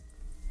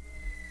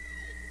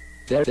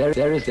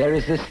There is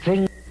this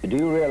thing. Do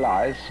you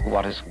realize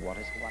what is?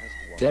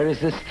 There is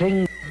this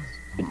thing.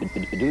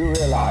 Do you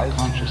realize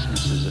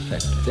consciousness is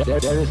affected?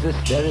 There is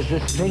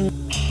this thing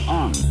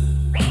on.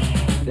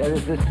 There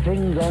is this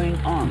thing going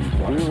on.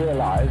 Do you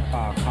realize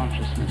our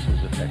consciousness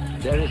is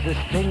affected? There is this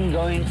thing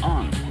going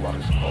on. What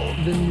is called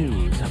the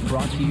news,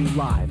 brought to you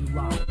live.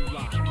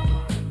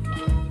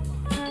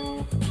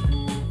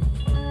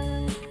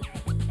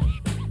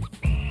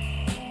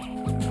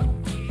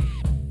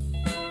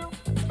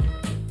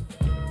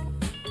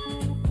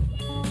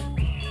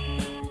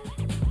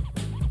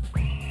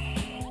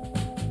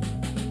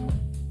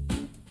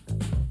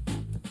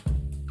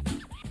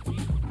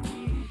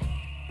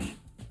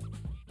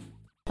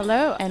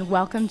 Hello and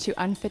welcome to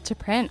Unfit to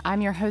Print.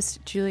 I'm your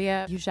host,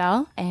 Julia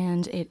Ugel,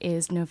 and it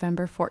is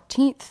November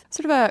 14th,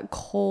 sort of a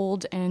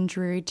cold and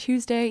dreary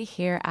Tuesday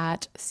here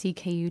at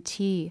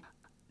CKUT.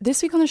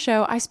 This week on the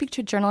show, I speak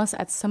to journalists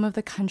at some of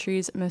the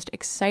country's most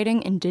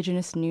exciting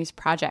Indigenous news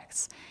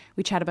projects.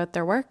 We chat about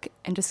their work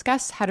and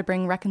discuss how to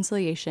bring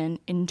reconciliation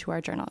into our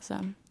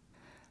journalism.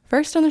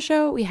 First on the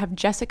show, we have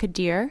Jessica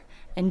Deer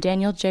and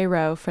Daniel J.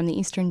 Rowe from the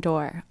Eastern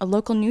Door, a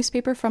local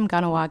newspaper from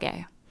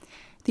Kahnawake.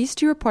 These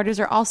two reporters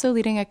are also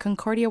leading a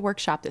Concordia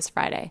workshop this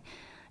Friday,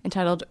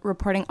 entitled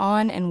Reporting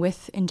on and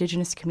with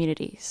Indigenous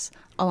Communities,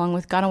 along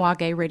with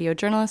Kahnawake radio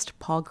journalist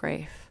Paul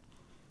Grafe.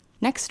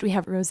 Next, we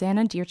have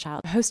Rosanna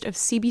Deerchild, host of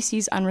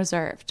CBC's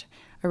Unreserved,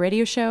 a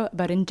radio show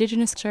about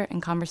Indigenous culture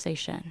and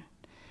conversation.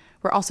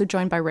 We're also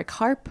joined by Rick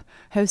Harp,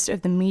 host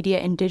of the Media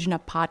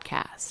Indigena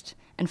podcast.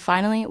 And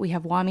finally, we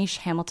have Wawmeesh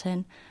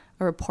Hamilton,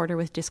 a reporter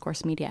with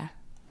Discourse Media.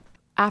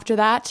 After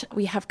that,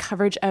 we have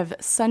coverage of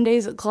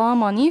Sunday's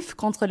grand manif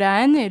contre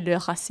la haine et le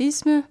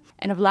racisme,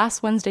 and of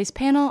last Wednesday's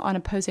panel on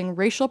opposing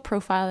racial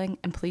profiling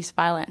and police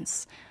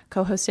violence,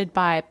 co-hosted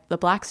by the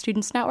Black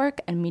Students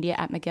Network and Media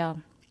at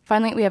McGill.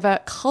 Finally, we have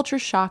a culture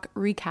shock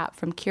recap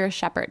from Kiera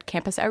Sheppard,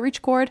 campus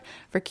outreach coord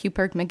for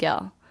QPIRG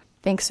McGill.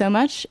 Thanks so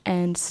much,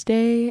 and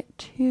stay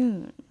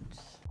tuned.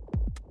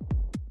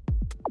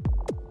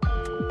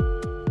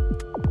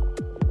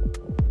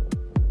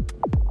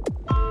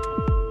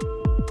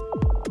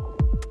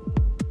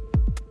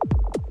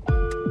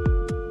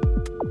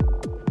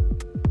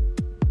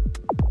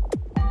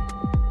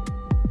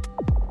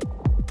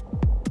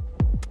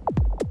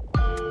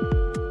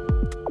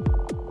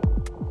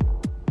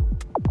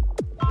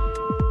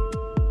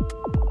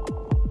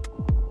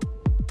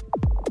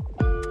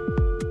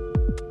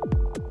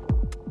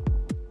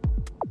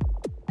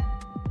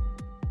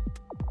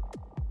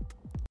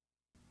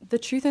 The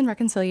Truth and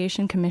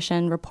Reconciliation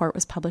Commission report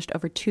was published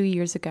over 2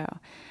 years ago,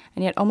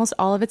 and yet almost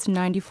all of its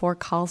 94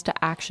 calls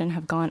to action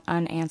have gone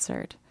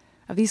unanswered.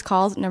 Of these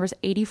calls, numbers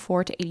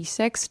 84 to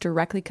 86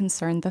 directly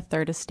concerned the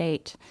Third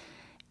Estate.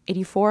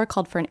 84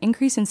 called for an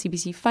increase in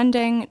CBC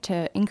funding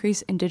to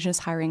increase Indigenous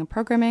hiring and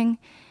programming.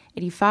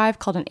 85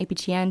 called on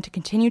APTN to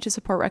continue to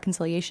support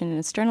reconciliation in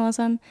its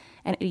journalism,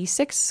 and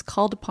 86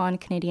 called upon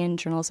Canadian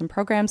journalism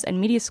programs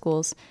and media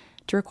schools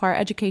to require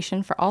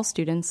education for all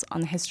students on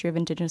the history of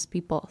Indigenous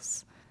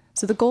peoples.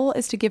 So the goal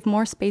is to give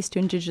more space to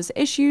Indigenous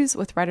issues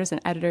with writers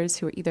and editors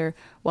who are either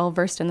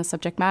well-versed in the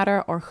subject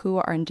matter or who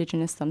are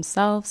Indigenous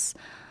themselves.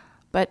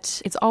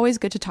 But it's always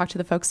good to talk to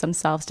the folks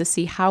themselves to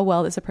see how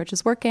well this approach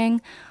is working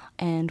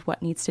and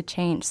what needs to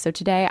change. So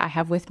today I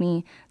have with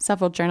me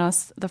several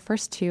journalists, the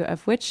first two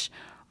of which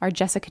are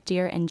Jessica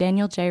Deer and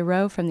Daniel J.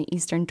 Rowe from the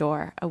Eastern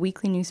Door, a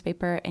weekly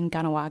newspaper in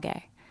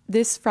Kahnawake.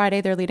 This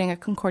Friday, they're leading a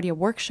Concordia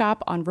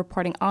workshop on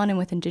reporting on and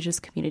with Indigenous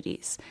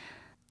communities.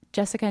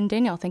 Jessica and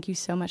Daniel, thank you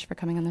so much for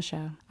coming on the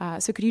show.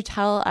 So could you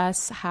tell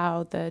us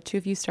how the two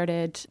of you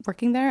started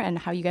working there and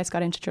how you guys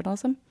got into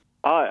journalism?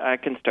 I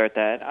can start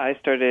that. I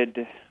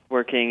started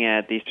working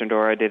at the Eastern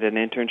Door. I did an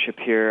internship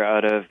here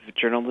out of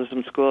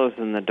journalism school. I was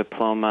in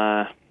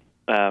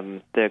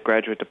the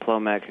graduate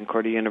diploma at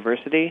Concordia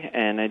University,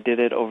 and I did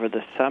it over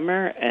the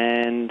summer,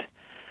 and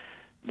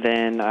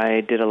then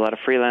I did a lot of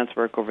freelance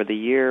work over the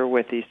year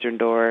with Eastern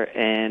Door,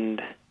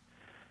 and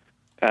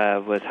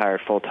was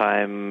hired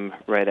full-time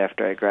right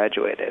after I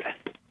graduated.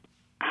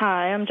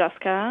 Hi, I'm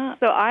Jessica.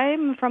 So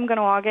I'm from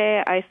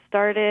Kahnawake. I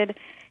started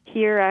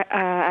here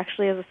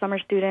actually as a summer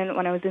student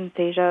when I was in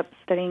Asia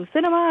studying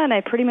cinema, and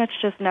I pretty much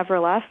just never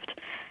left.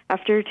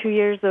 After 2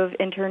 years of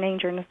interning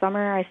during the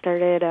summer, I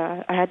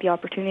had the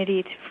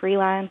opportunity to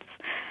freelance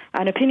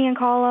an opinion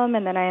column,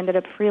 and then I ended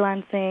up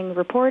freelancing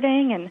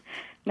reporting, and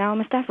now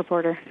I'm a staff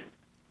reporter.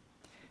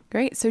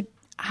 Great. So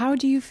how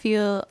do you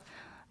feel?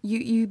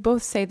 You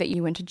both say that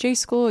you went to J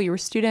school, you were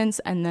students,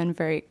 and then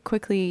very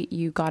quickly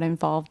you got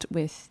involved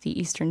with the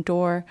Eastern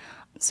Door.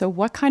 So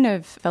what kind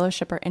of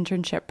fellowship or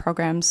internship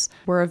programs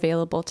were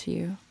available to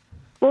you?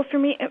 Well, for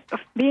me,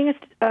 being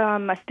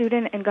a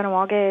student in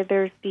Kahnawake,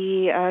 there's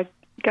the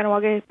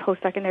Kahnawake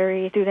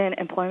Post-Secondary Student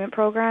Employment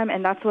Program,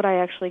 and that's what I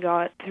actually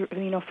got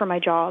for my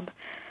job.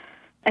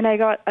 And I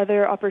got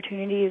other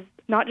opportunities,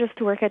 not just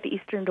to work at the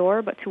Eastern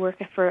Door, but to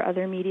work for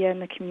other media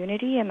in the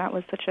community, and that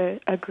was such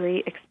a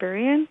great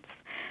experience.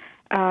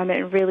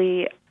 It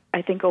really,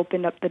 I think,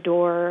 opened up the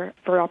door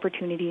for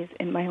opportunities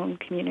in my own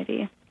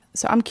community.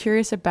 So I'm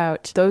curious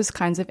about those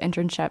kinds of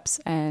internships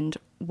and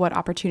what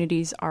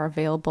opportunities are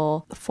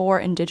available for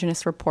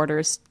Indigenous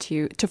reporters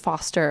to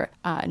foster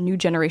new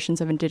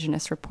generations of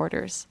Indigenous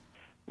reporters.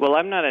 Well,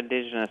 I'm not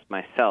Indigenous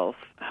myself.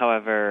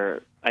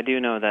 However, I do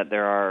know that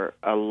there are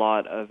a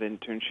lot of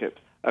internships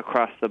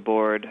across the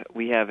board.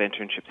 We have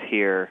internships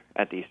here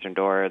at the Eastern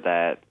Door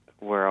that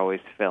we're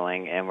always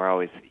filling, and we're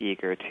always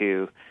eager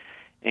to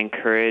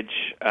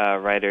encourage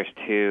writers,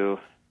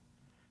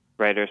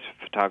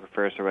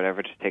 photographers, or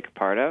whatever to take a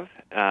part of.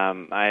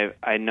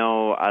 I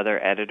know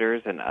other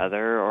editors and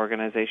other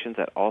organizations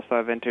that also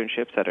have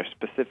internships that are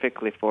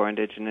specifically for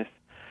Indigenous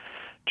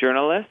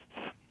journalists.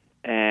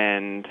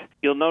 And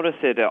you'll notice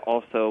it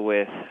also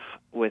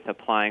with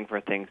applying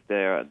for things.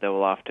 There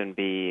will often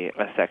be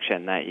a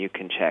section that you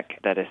can check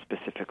that is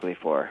specifically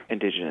for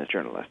Indigenous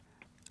journalists.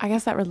 I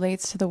guess that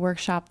relates to the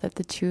workshop that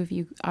the two of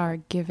you are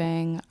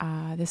giving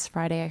this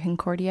Friday at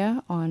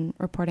Concordia on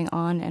reporting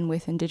on and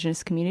with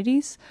Indigenous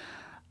communities.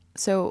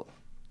 So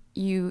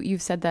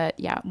you've said that,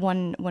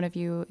 one of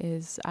you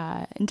is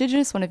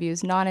Indigenous, one of you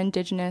is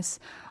non-Indigenous,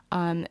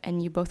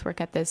 and you both work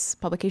at this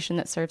publication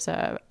that serves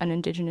an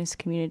Indigenous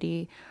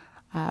community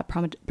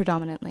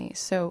predominantly.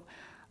 So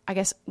I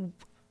guess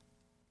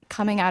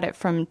coming at it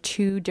from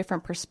two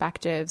different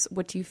perspectives,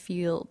 what do you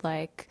feel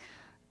like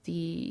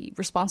the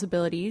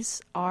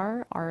responsibilities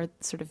are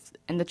sort of,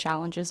 and the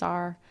challenges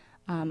are?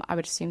 I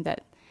would assume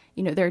that,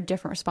 there are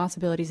different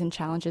responsibilities and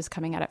challenges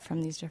coming at it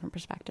from these different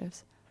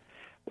perspectives.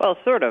 Well,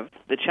 sort of.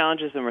 The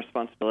challenges and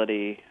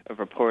responsibility of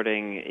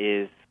reporting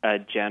is a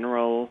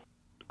general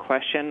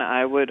question,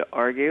 I would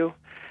argue.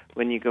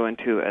 When you go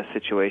into a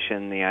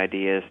situation, the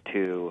idea is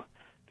to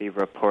be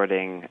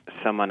reporting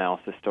someone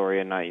else's story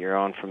and not your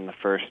own from the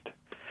first.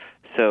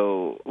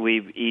 So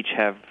we each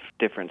have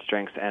different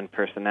strengths and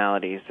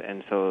personalities,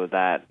 and so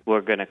that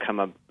we're going to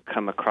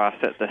come across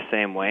it the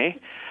same way.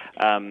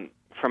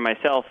 For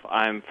myself,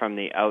 I'm from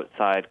the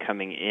outside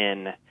coming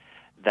in.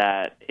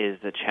 That is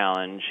a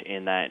challenge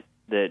in that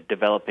the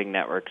developing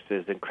networks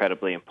is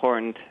incredibly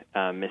important.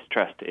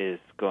 Mistrust is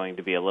going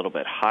to be a little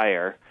bit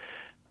higher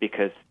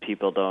because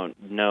people don't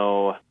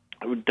know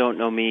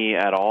me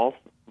at all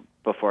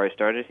before I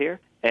started here.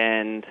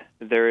 And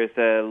there is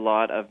a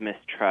lot of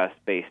mistrust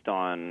based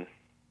on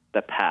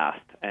the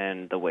past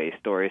and the way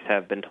stories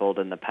have been told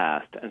in the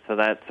past. And so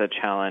that's a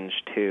challenge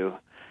to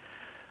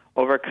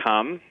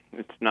overcome.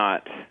 It's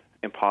not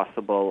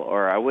impossible,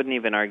 or I wouldn't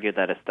even argue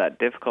that it's that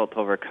difficult to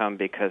overcome,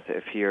 because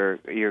if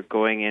you're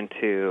going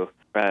into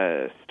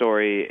a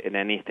story in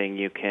anything,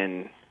 if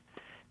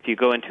you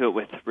go into it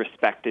with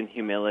respect and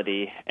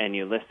humility and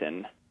you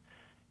listen,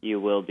 you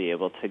will be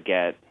able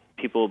to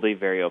people will be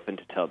very open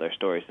to tell their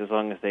stories as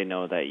long as they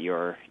know that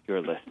you're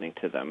listening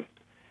to them.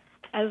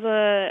 As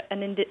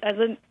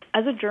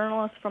a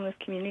journalist from this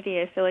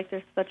community, I feel like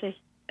there's such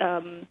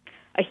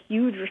a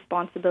huge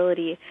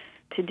responsibility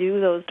to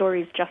do those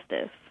stories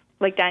justice.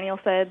 Like Daniel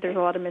said, there's a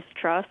lot of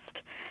mistrust,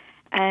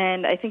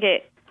 and I think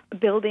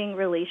building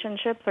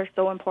relationships are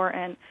so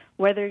important,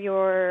 whether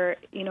you're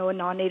a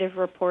non-native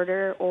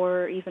reporter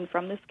or even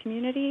from this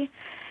community.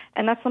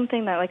 And that's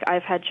something that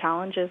I've had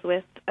challenges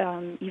with,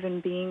 even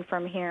being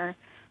from here,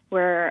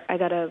 where I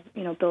gotta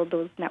build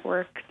those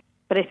networks.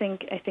 But I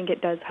think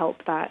it does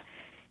help that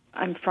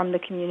I'm from the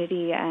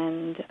community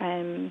and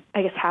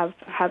I guess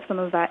have some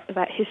of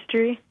that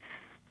history.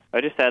 I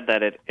just add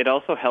that it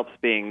also helps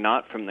being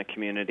not from the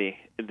community.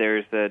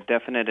 There's a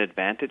definite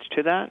advantage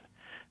to that,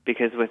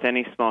 because with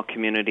any small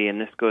community,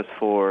 and this goes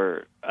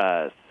for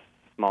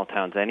small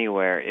towns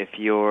anywhere, if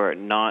you're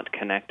not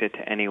connected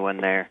to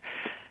anyone there,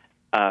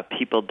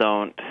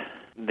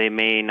 they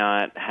may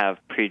not have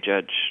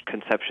prejudged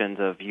conceptions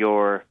of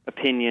your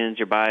opinions,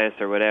 your bias,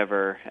 or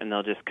whatever, and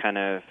they'll just kind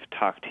of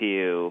talk to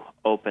you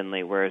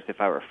openly. Whereas if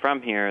I were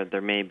from here,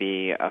 there may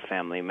be a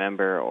family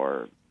member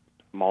or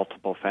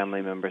multiple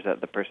family members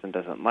that the person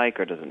doesn't like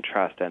or doesn't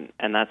trust,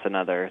 and that's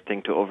another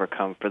thing to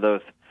overcome for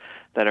those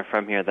that are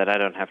from here that I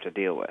don't have to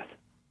deal with.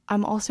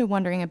 I'm also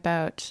wondering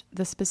about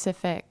the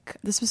specific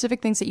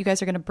things that you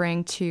guys are going to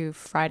bring to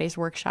Friday's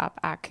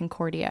workshop at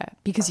Concordia,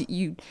 because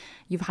you've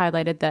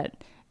highlighted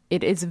that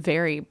it is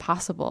very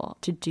possible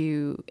to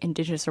do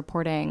Indigenous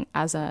reporting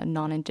as a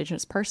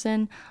non-Indigenous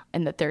person,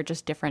 and that there are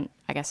just different,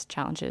 I guess,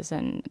 challenges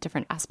and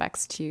different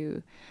aspects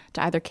to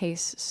either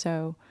case.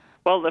 So,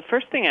 well, the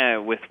first thing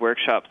with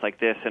workshops like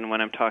this, and when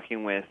I'm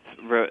talking with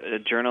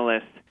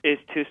journalists, is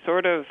to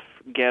sort of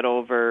get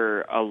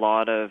over a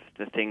lot of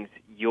the things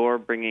you're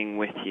bringing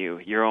with you,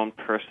 your own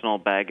personal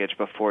baggage,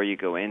 before you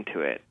go into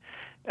it.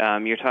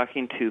 You're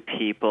talking to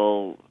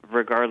people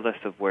regardless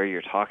of where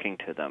you're talking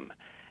to them.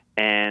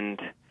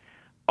 And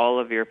all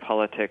of your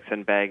politics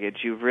and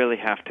baggage, you really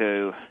have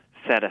to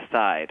set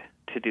aside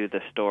to do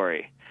the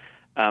story.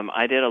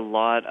 I did a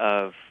lot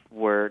of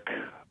work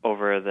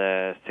over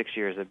the 6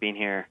 years of being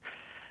here.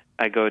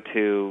 I go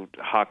to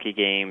hockey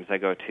games, I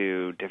go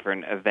to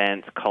different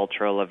events,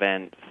 cultural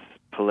events,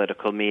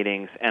 political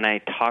meetings, and I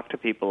talk to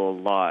people a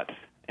lot,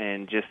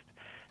 and just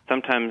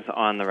sometimes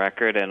on the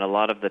record, and a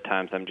lot of the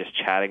times I'm just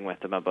chatting with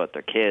them about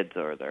their kids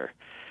or their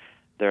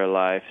their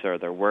lives or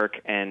their work,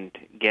 and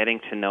getting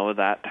to know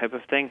that type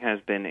of thing has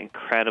been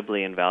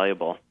incredibly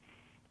invaluable.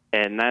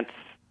 And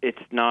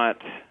it's not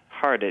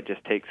hard. It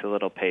just takes a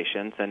little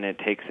patience, and it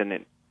takes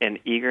an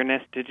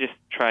eagerness to just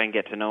try and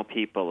get to know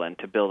people and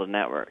to build a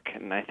network.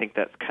 And I think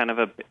that's kind of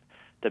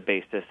the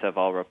basis of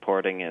all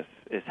reporting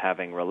is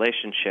having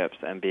relationships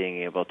and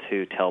being able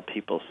to tell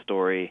people's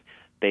story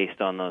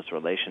based on those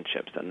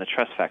relationships. And the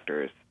trust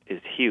factor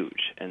is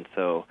huge. And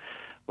so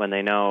when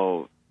they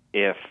know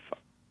if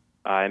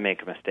I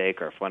make a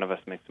mistake or if one of us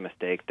makes a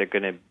mistake, they're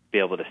going to be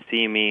able to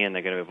see me and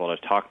they're going to be able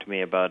to talk to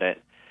me about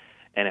it.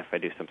 And if I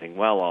do something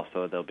well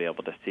also, they'll be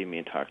able to see me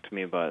and talk to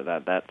me about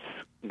that.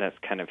 That's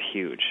kind of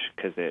huge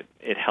because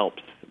it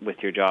helps with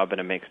your job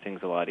and it makes things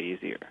a lot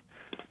easier.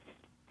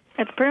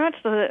 It's pretty much,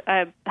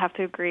 I have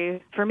to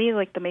agree. For me,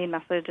 like, the main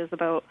message is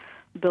about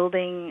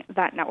building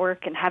that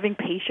network and having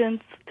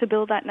patience to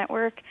build that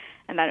network,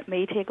 and that it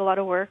may take a lot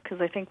of work,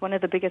 because I think one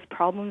of the biggest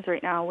problems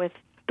right now with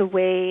the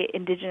way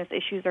Indigenous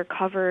issues are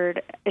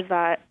covered is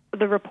that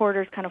the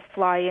reporters kind of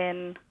fly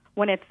in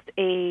when it's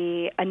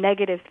a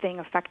negative thing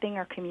affecting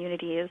our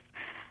communities,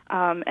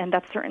 and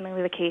that's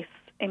certainly the case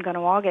in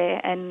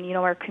Kahnawake, and, you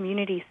know, our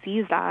community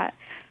sees that.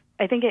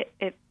 I think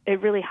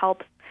it really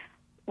helps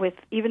with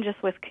even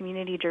just with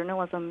community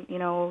journalism, you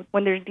know,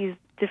 when there's these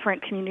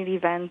different community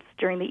events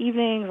during the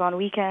evenings, on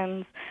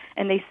weekends,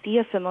 and they see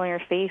a familiar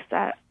face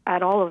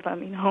at all of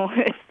them, you know,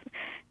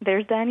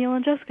 there's Daniel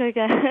and Jessica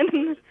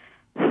again,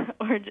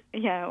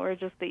 or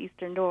just the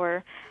Eastern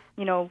Door,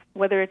 you know,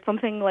 whether it's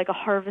something like a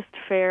harvest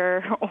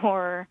fair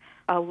or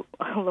a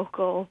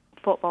local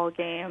football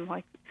game,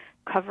 like,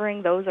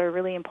 covering those are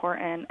really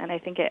important, and I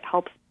think it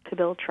helps to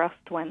build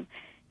trust when,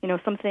 you know,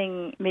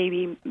 something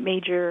maybe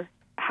major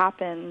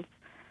happens,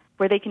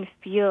 where they can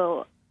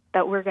feel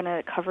that we're going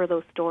to cover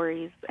those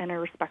stories in a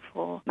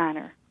respectful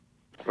manner.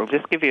 I'll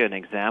just give you an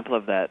example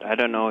of that. I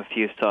don't know if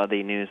you saw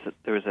the news that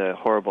there was a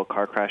horrible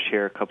car crash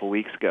here a couple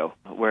weeks ago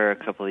where a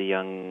couple of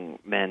young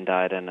men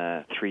died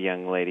and 3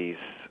 young ladies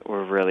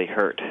were really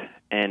hurt.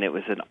 And it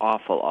was an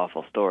awful,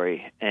 awful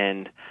story.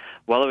 And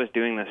while I was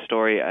doing this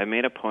story, I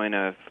made a point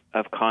of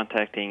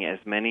contacting as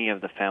many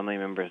of the family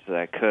members as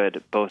I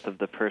could, both of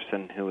the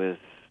person who was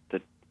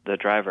the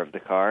driver of the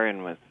car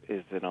and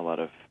is in a lot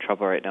of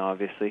trouble right now,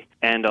 obviously,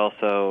 and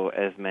also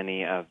as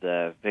many of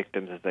the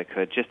victims as I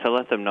could, just to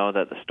let them know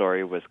that the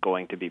story was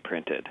going to be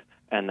printed,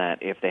 and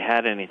that if they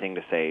had anything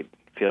to say,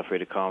 feel free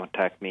to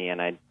contact me,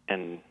 and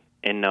in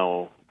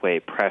no way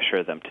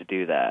pressure them to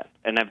do that.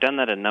 And I've done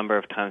that a number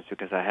of times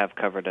because I have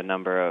covered a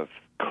number of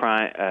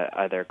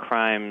either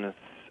crimes,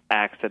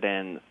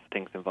 accidents,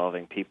 things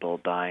involving people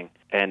dying,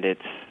 and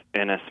it's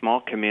in a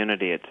small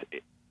community.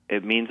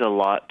 It means a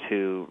lot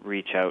to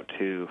reach out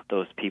to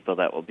those people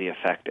that will be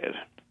affected.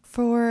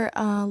 For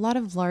a lot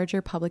of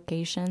larger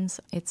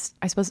publications, it's,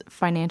 I suppose,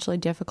 financially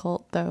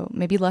difficult, though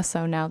maybe less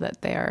so now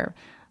that they are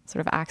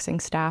sort of axing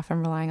staff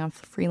and relying on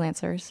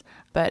freelancers.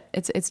 But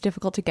it's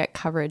difficult to get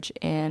coverage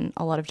in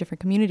a lot of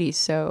different communities.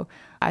 So,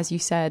 as you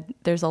said,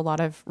 there's a lot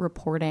of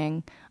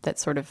reporting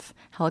that's sort of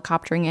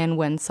helicoptering in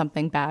when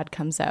something bad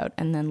comes out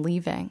and then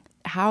leaving.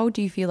 How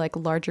do you feel like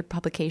larger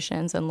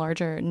publications and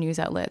larger news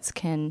outlets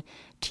can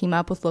team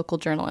up with local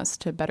journalists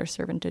to better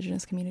serve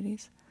Indigenous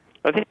communities?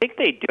 I think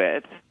they do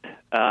it.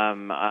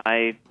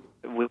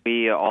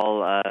 We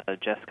all,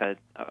 Jessica,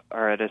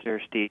 our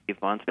editor, Steve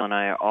Bonspiel, and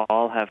I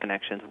all have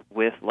connections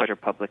with larger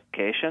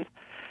publications,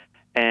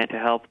 and to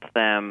help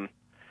them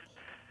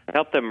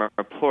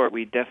report,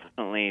 we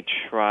definitely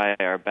try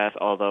our best,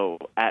 although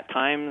at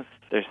times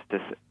there's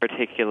this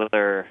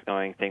particular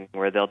annoying thing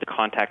where they'll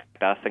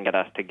contact us and get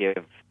us to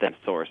give them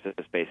sources,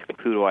 basically,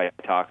 who do I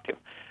talk to?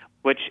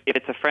 Which, if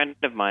it's a friend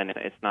of mine,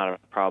 it's not a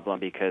problem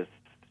because,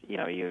 you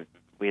know,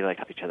 we like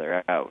help each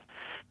other out.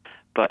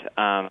 But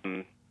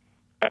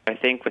I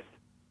think with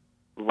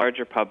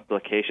larger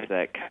publications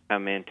that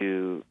come in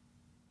to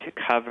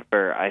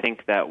cover, I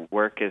think that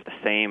work is the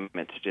same.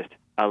 It's just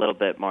a little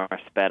bit more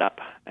sped up.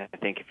 I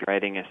think if you're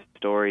writing a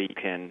story, you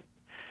can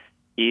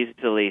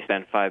easily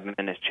spend 5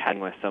 minutes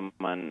chatting with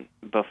someone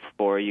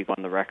before you go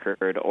on the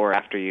record or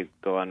after you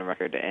go on the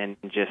record and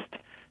just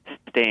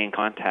stay in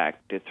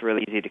contact. It's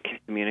really easy to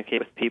communicate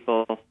with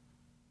people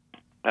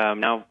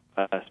now,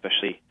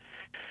 especially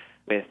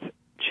with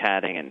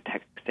chatting and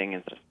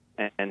texting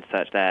and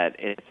such, that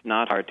it's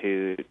not hard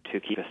to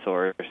keep a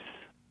source,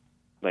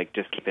 like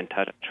just keep in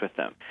touch with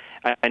them.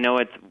 I know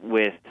it's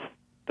with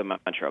the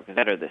Montreal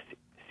Gazette or the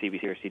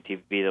CBC or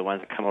CTV, the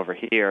ones that come over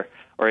here,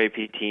 or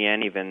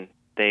APTN even,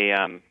 they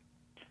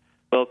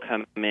will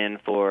come in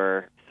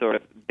for sort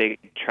of big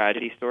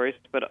tragedy stories,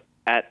 but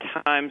at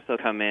times they'll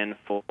come in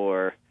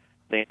for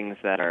things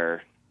that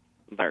are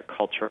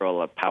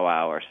cultural, a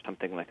powwow or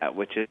something like that,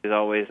 which is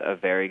always a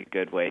very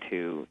good way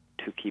to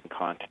keep in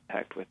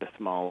contact with the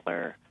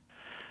smaller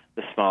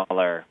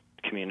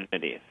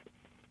communities.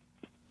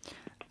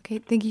 Okay,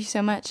 thank you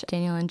so much,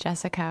 Daniel and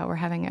Jessica. We're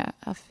having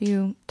a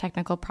few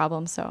technical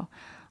problems, so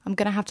I'm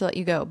going to have to let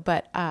you go.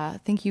 But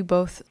thank you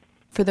both.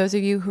 For those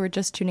of you who are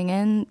just tuning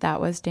in,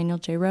 that was Daniel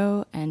J.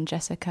 Rowe and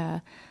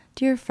Jessica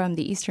Dear from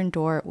the Eastern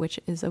Door, which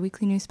is a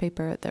weekly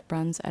newspaper that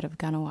runs out of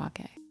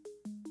Kahnawake.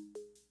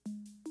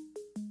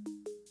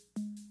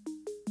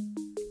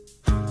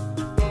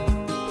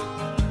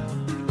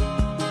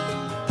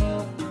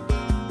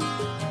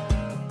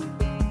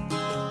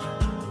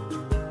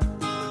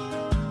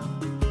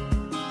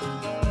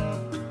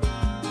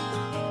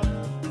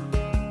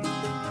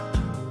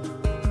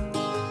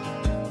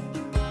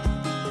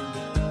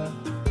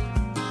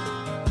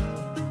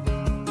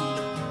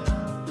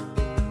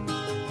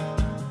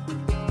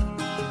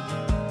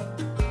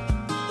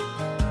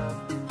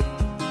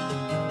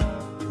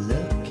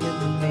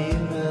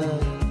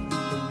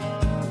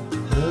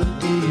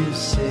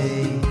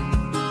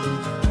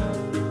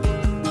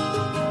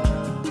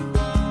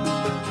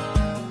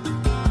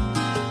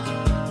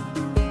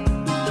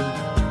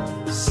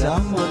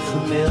 Someone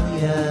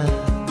familiar,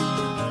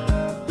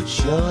 but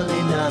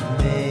surely not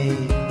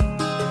me.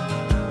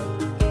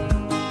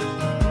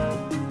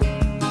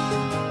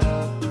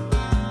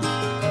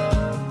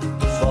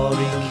 For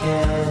he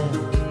can't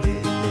be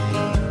me.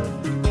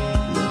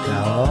 Look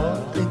how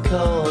old and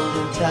cold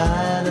and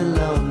tired and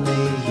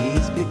lonely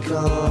he's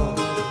become.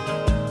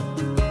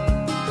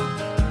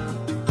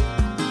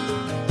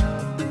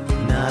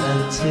 Not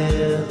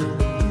until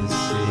you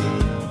see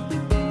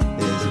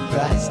there's a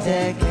price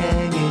tag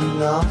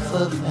hanging off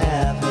of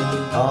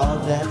having all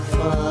that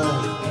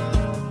fun.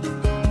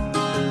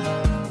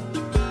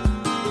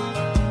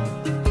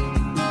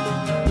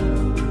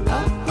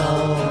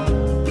 Uh-oh,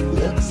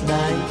 looks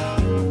like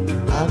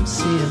I'm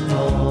seeing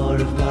more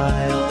of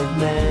my old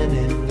man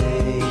in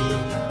me.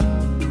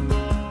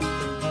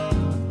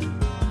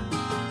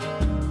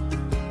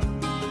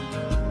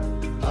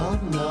 Oh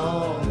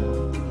no,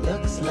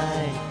 looks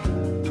like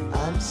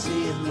I'm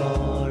seeing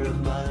more of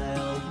my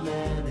old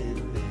man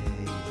in me.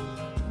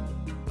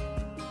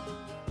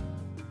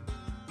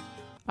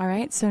 All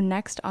right, so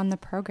next on the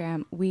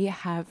program, we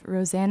have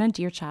Rosanna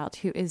Deerchild,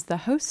 who is the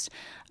host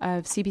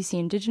of CBC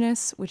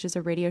Indigenous, which is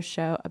a radio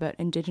show about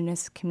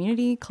Indigenous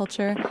community,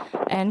 culture,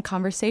 and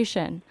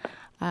conversation.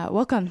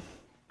 Welcome.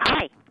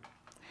 Hi.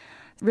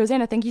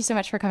 Rosanna, thank you so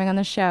much for coming on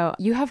the show.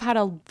 You have had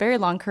a very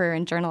long career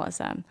in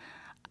journalism,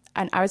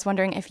 and I was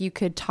wondering if you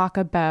could talk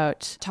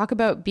about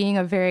being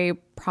a very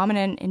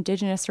prominent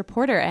Indigenous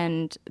reporter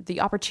and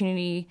the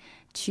opportunity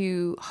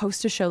to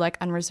host a show like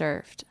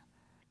Unreserved.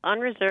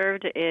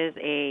 Unreserved is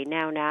a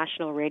now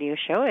national radio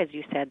show, as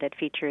you said, that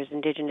features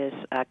Indigenous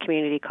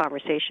community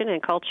conversation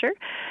and culture.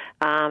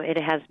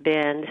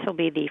 This will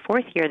be the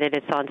fourth year that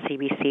it's on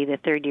CBC, the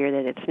third year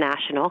that it's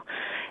national.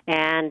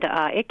 And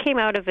it came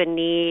out of a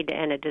need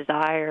and a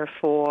desire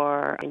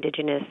for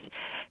Indigenous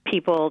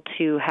people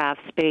to have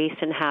space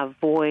and have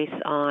voice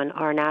on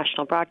our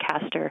national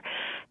broadcaster.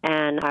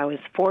 And I was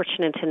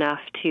fortunate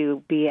enough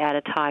to be at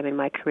a time in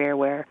my career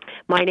where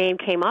my name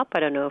came up. I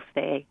don't know if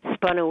they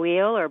spun a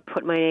wheel or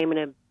put my name in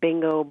a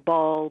bingo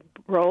ball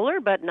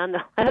roller, but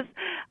nonetheless,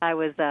 I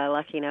was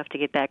lucky enough to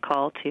get that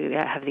call to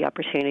have the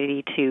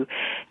opportunity to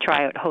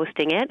try out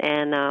hosting it.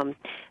 And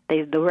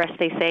the rest,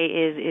 they say,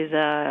 is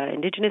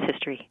Indigenous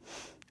history.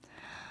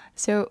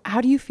 So how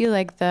do you feel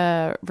like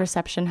the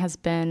reception has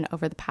been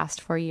over the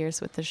past 4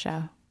 years with the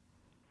show?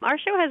 Our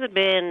show has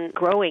been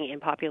growing in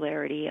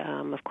popularity.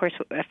 Of course,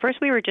 at first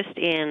we were just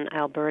in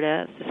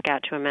Alberta,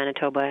 Saskatchewan,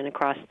 Manitoba, and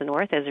across the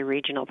north as a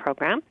regional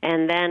program.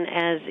 And then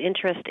as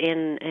interest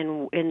in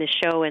the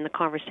show and the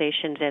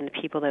conversations and the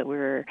people that we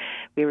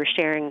were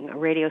sharing a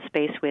radio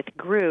space with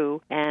grew,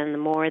 and the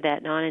more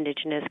that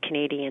non-Indigenous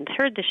Canadians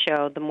heard the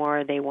show, the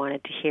more they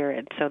wanted to hear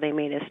it. So they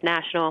made us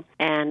national,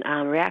 and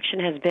reaction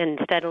has been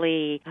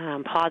steadily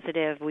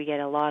positive. We get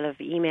a lot of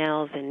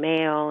emails and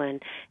mail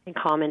and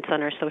comments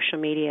on our social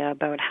media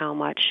about how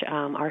much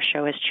our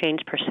show has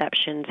changed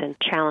perceptions and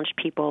challenged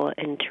people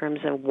in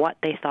terms of what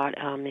they thought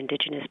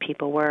Indigenous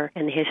people were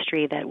and the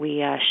history that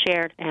we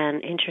shared.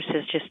 And interest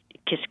is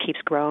just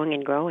keeps growing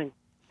and growing.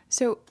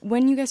 So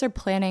when you guys are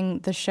planning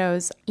the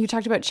shows, you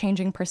talked about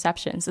changing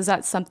perceptions. Is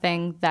that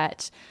something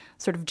that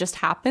sort of just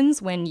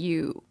happens when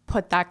you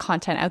put that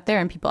content out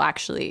there and people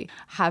actually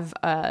have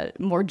a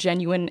more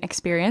genuine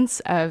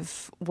experience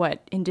of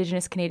what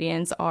Indigenous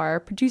Canadians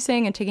are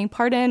producing and taking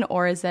part in,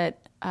 or is it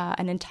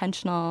an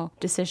intentional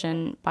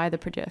decision by the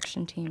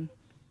production team?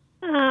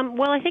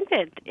 Well, I think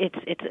that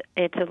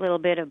it's a little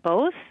bit of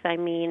both. I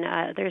mean,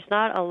 there's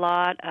not a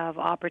lot of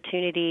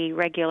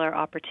regular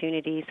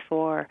opportunities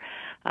for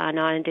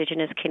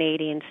non-Indigenous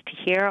Canadians to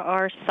hear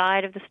our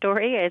side of the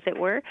story, as it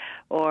were,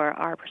 or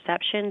our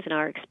perceptions and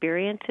our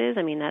experiences.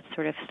 I mean, that's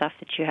sort of stuff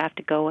that you have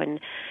to go and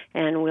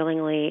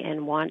willingly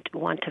and want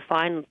to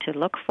find, to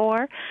look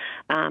for.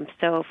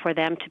 So for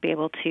them to be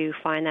able to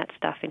find that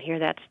stuff and hear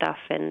that stuff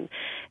and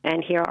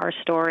hear our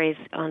stories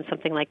on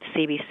something like the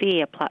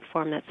CBC, a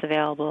platform that's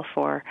available for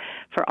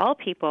for all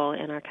people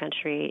in our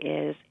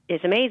country is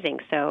amazing.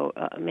 So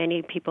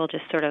many people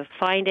just sort of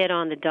find it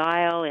on the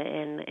dial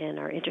and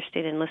are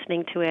interested in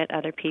listening to it.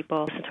 Other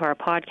people listen to our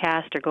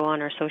podcast or go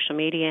on our social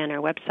media and our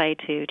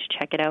website to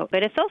check it out.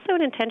 But it's also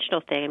an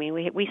intentional thing. I mean,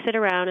 we sit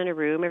around in a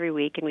room every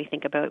week and we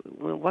think about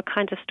what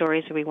kinds of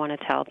stories do we want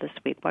to tell this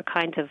week,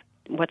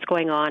 what's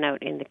going on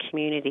out in the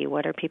community,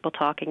 what are people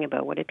talking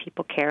about, what do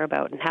people care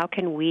about, and how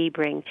can we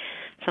bring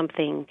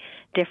something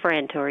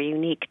different or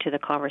unique to the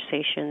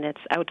conversation that's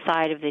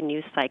outside of the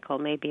news cycle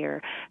maybe,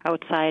 or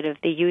outside of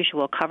the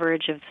usual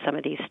coverage of some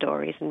of these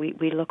stories. And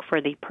we look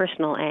for the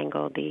personal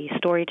angle, the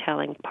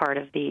storytelling part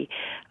of the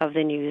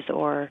news,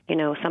 or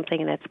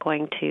something that's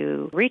going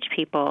to reach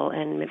people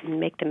and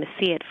make them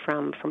see it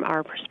from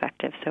our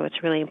perspective. So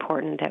it's really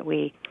important that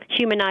we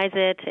humanize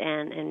it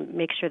and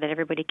make sure that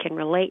everybody can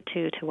relate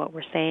to what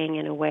we're saying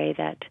in a way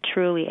that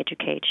truly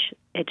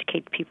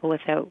educate people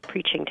without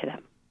preaching to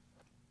them.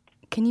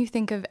 Can you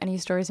think of any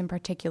stories in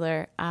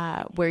particular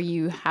where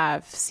you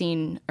have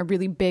seen a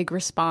really big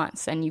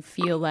response and you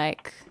feel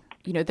like,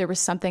 there was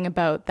something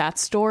about that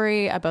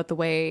story, about the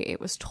way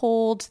it was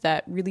told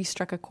that really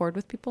struck a chord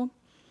with people?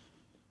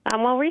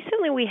 Well,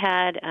 recently we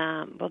had,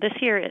 this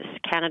year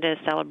Canada is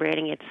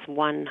celebrating its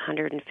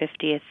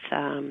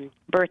 150th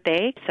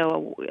birthday,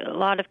 so a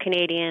lot of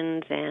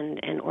Canadians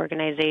and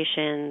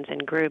organizations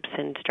and groups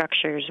and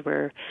structures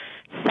were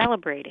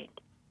celebrating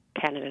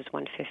Canada's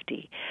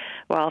 150.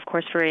 Well, of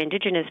course, for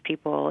Indigenous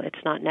people, it's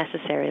not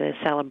necessarily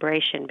a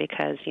celebration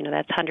because,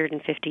 that's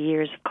 150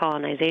 years of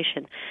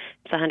colonization.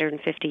 It's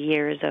 150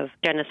 years of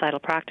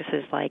genocidal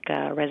practices like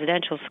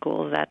residential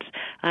schools. That's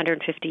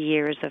 150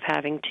 years of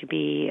having to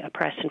be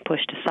oppressed and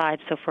pushed aside.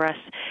 So for us,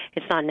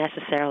 it's not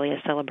necessarily a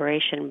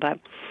celebration.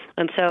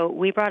 And so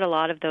we brought a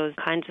lot of those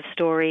kinds of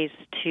stories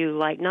to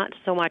light, not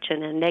so much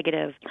in a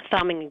negative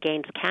thumbing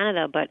against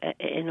Canada, but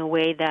in a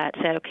way that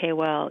said, okay,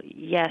 well,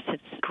 yes,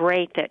 it's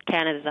great that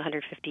Canada is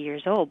 150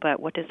 years old, but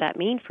what does that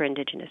mean for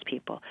Indigenous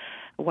people?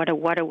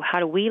 How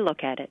do we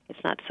look at it? It's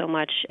not so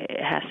much,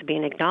 it has to be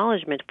an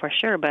acknowledgement for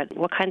sure, but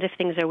what kinds of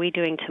things are we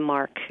doing to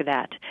mark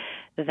that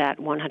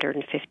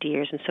 150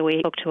 years? And so we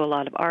spoke to a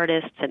lot of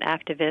artists and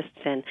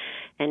activists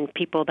and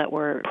people that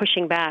were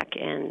pushing back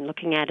and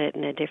looking at it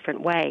in a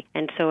different way.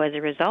 And so as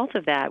a result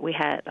of that, we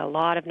had a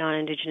lot of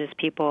non-Indigenous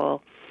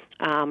people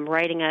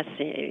writing us,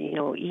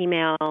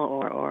 email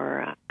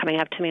or coming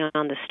up to me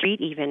on the street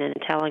even and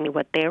telling me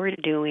what they were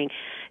doing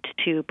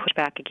to push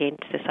back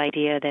against this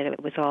idea that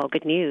it was all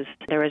good news.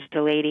 There was a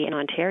lady in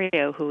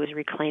Ontario who was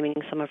reclaiming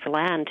some of her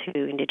land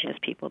to Indigenous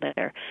people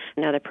there.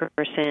 Another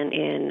person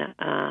in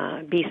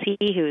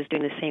BC who was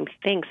doing the same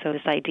thing. So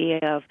this idea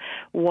of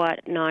what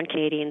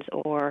non-Canadians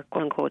or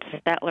quote-unquote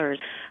settlers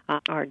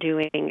are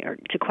doing, or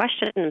to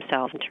question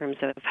themselves in terms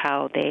of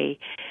how they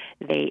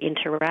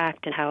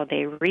interact and how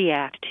they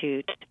react to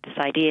this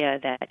idea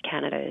that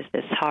Canada is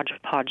this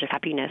hodgepodge of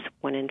happiness,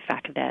 when in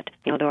fact that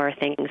there are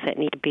things that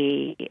need to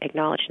be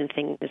acknowledged and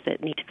things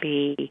that need to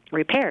be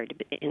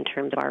repaired in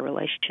terms of our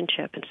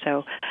relationship. And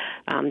so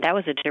that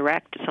was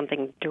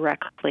something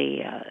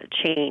directly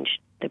changed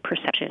the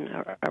perception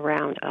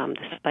around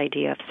this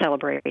idea of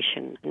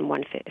celebration in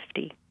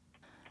 150.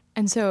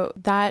 And so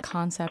that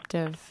concept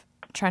of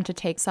trying to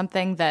take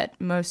something that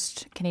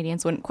most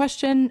Canadians wouldn't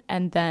question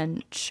and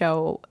then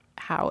show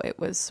how it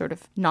was sort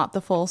of not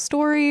the full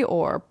story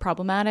or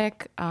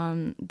problematic,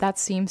 that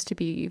seems to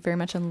be very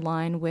much in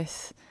line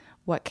with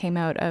what came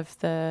out of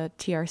the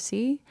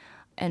TRC.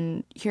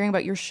 And hearing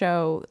about your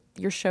show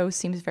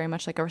seems very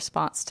much like a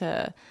response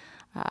to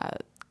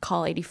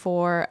Call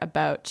 84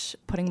 about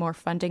putting more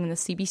funding in the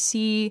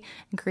CBC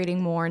and creating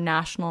more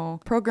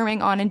national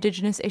programming on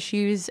Indigenous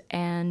issues,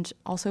 and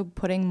also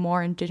putting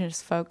more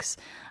Indigenous folks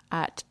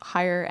at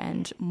higher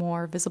and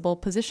more visible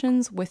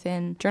positions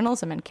within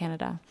journalism in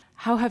Canada.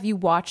 How have you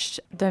watched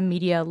the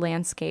media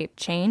landscape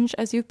change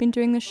as you've been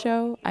doing this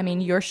show? I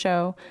mean, your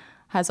show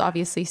has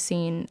obviously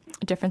seen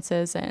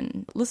differences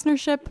in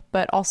listenership,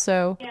 but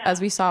also,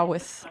 as we saw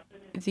with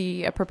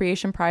the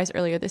Appropriation Prize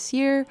earlier this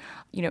year,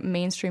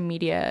 mainstream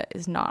media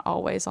is not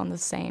always on the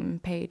same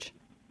page.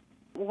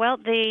 Well,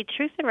 the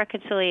Truth and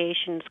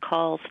Reconciliation's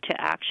calls to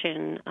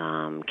action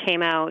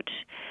came out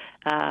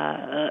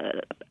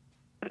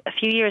a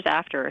few years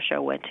after our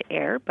show went to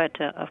air, but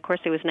of course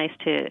it was nice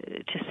to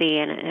see,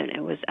 and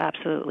it was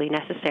absolutely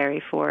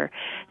necessary for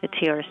the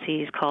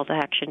TRC's call to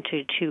action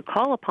to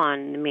call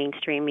upon the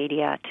mainstream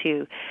media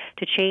to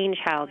change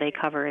how they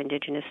cover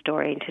Indigenous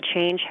story and to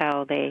change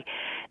how they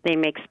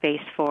make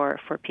space for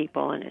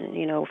people.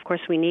 And of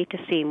course we need to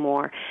see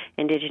more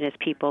Indigenous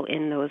people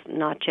in those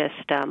not just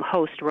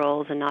host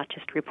roles and not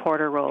just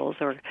reporter roles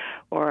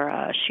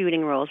or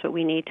shooting roles, but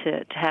we need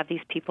to have these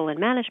people in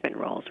management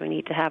roles. We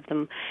need to have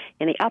them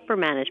in the upper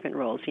management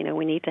roles.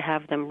 We need to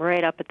have them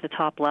right up at the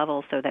top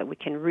level so that we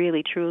can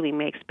really, truly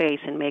make space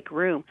and make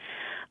room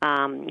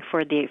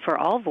for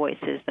all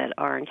voices that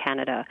are in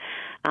Canada.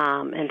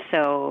 And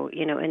so,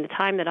 in the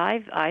time that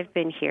I've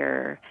been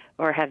here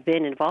or have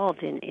been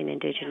involved in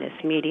Indigenous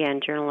media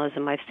and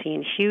journalism, I've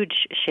seen huge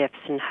shifts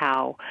in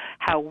how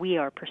we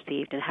are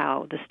perceived and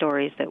how the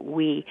stories that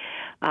we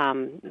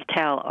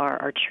tell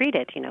are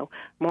treated.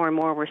 More and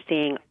more we're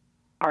seeing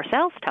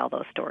ourselves tell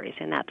those stories,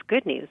 and that's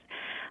good news.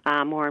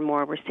 More and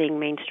more we're seeing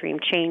mainstream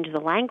change the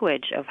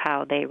language of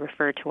how they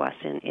refer to us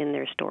in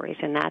their stories,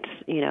 and that's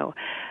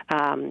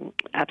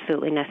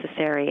absolutely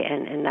necessary,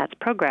 and that's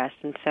progress.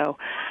 And so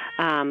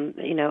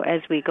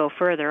as we go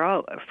further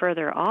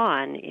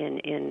on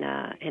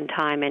in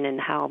time and in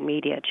how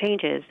media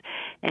changes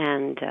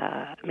and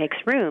makes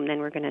room, then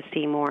we're going to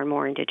see more and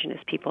more Indigenous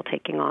people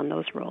taking on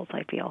those roles,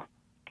 I feel.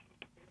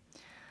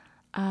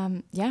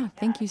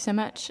 Thank you so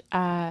much.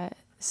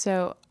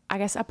 So I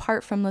guess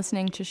apart from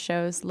listening to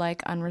shows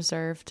like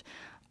Unreserved,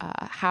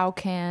 how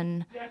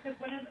can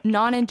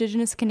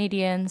non-Indigenous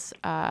Canadians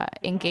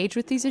engage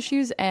with these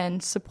issues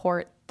and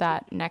support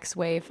that next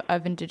wave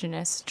of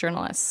Indigenous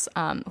journalists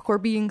who are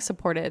being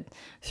supported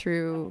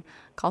through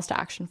calls to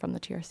action from the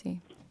TRC?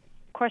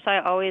 Of course, I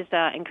always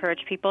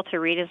encourage people to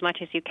read as much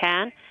as you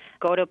can.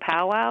 Go to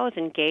powwows,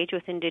 engage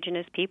with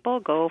Indigenous people.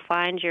 Go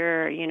find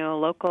your,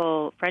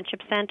 local friendship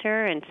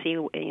center and see,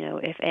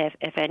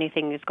 if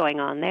anything is going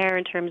on there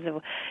in terms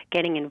of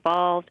getting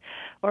involved,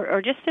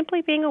 or just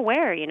simply being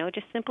aware.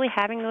 Just simply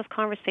having those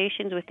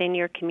conversations within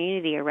your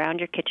community, around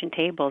your kitchen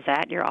tables,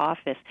 at your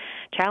office,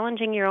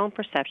 challenging your own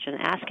perception,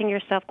 asking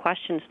yourself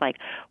questions like,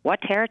 "What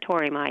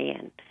territory am I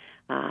in?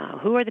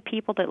 Who are the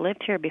people that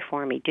lived here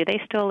before me? Do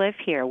they still live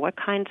here? What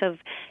kinds of,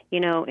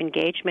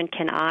 engagement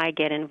can I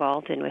get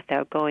involved in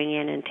without going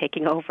in and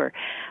taking over?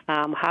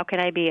 How can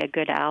I be a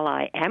good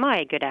ally? Am I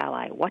a good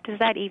ally? What does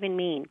that even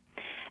mean?"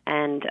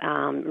 And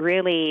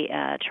really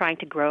trying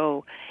to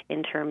grow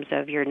in terms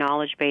of your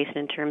knowledge base,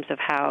 in terms of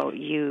how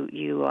you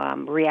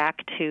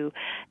react to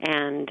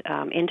and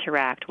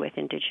interact with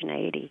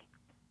indigeneity.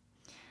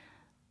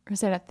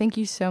 Rosanna, thank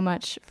you so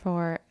much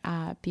for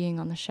being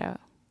on the show.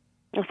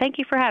 Well, thank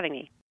you for having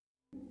me.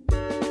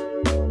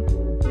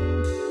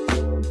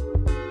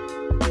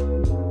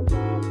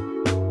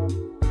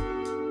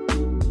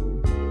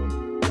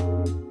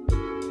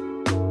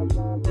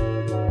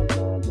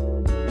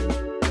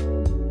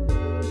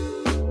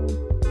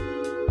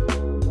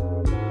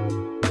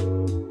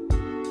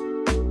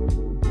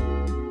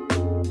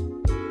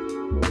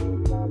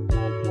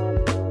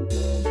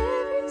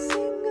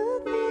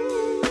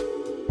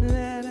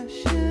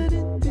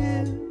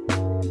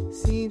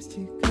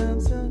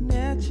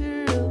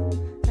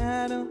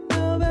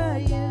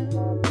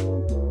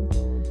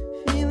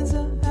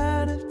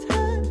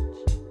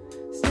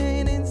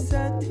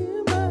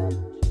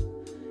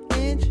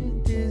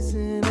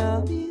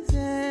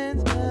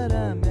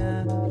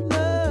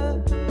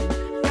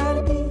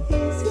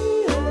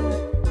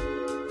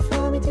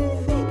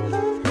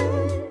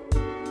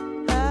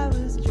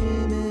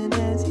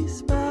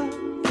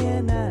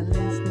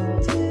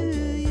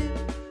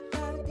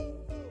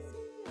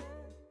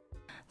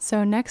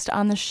 So next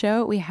on the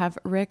show, we have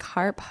Rick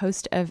Harp,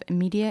 host of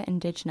Media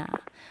Indigena.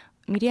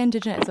 Media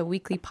Indigena is a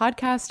weekly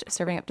podcast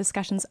serving up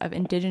discussions of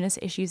Indigenous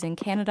issues in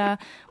Canada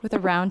with a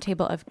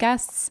roundtable of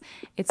guests.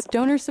 It's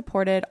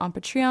donor-supported on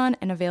Patreon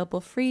and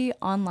available free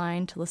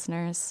online to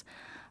listeners.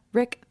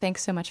 Rick,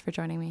 thanks so much for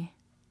joining me.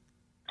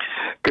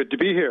 Good to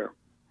be here.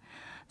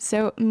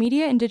 So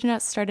Media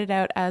Indigena started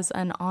out as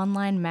an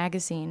online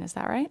magazine, is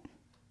that right?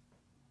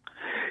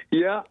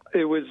 Yeah,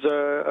 it was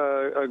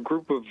a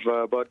group of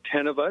about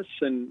 10 of us,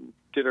 and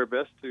did our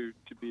best to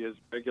be as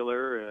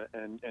regular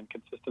and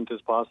consistent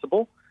as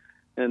possible.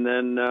 And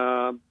then,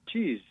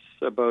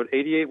 about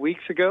 88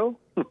 weeks ago,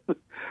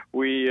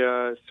 we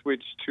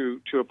switched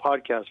to a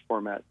podcast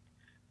format.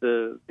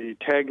 The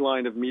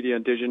tagline of Media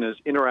Indigena is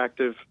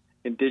interactive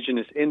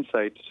Indigenous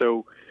insight.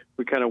 So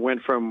we kind of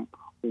went from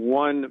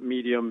one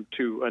medium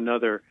to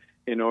another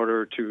in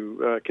order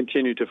to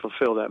continue to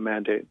fulfill that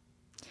mandate.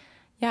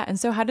 Yeah, and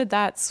so how did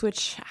that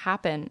switch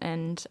happen?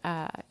 And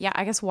I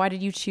guess why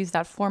did you choose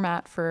that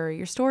format for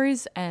your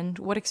stories, and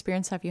what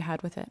experience have you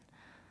had with it?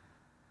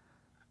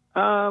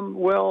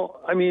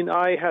 Well, I mean,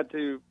 I had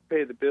to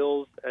pay the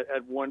bills.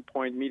 At one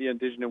point, Media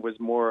Indigena was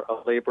more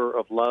a labor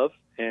of love,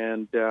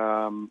 and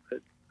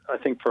I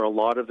think for a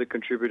lot of the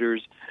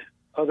contributors,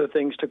 other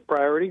things took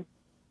priority.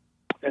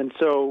 And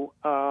so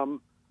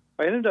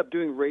I ended up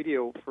doing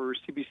radio for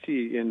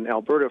CBC in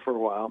Alberta for a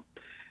while.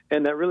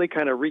 And that really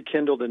kind of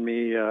rekindled in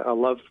me a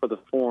love for the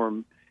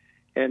form.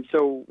 And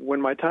so when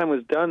my time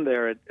was done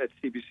there at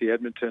CBC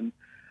Edmonton,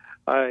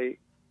 I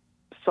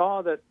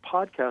saw that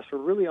podcasts were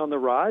really on the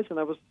rise, and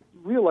I was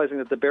realizing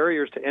that the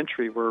barriers to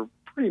entry were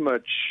pretty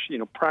much,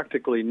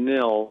 practically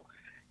nil.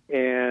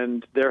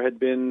 And there had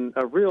been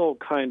a real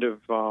kind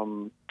of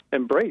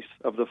embrace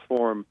of the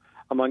form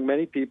among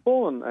many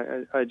people,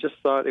 and I just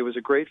thought it was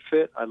a great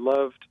fit. I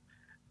loved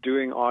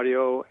doing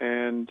audio,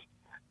 and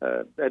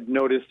had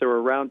noticed there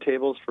were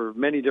roundtables for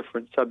many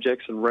different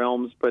subjects and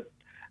realms, but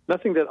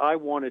nothing that I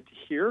wanted to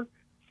hear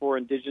for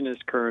Indigenous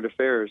current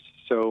affairs.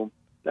 So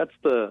that's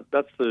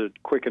the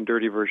quick and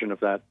dirty version of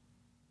that.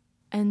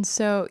 And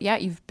so, yeah,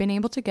 you've been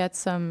able to get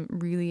some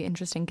really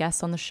interesting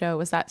guests on the show.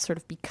 Was that sort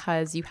of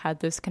because you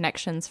had those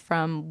connections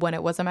from when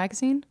it was a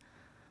magazine?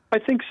 I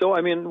think so.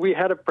 I mean, we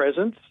had a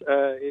presence.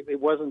 It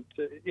wasn't,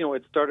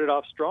 it started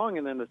off strong,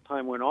 and then as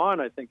time went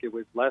on, I think it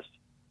was less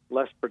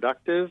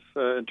productive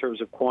in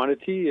terms of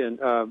quantity.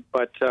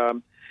 But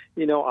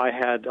I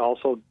had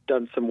also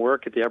done some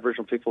work at the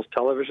Aboriginal People's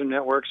Television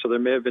Network, so there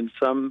may have been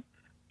some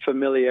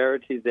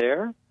familiarity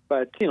there.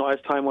 But, as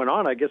time went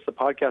on, I guess the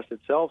podcast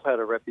itself had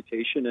a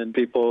reputation, and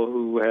people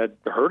who had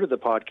heard of the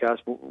podcast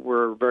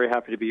were very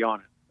happy to be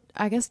on it.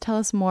 I guess tell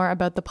us more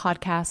about the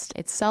podcast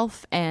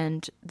itself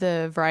and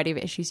the variety of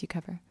issues you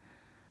cover.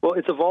 Well,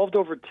 it's evolved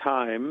over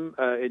time.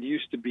 It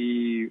used to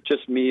be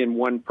just me and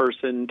one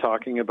person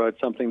talking about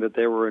something that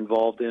they were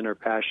involved in or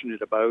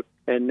passionate about.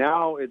 And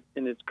now,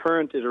 in its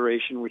current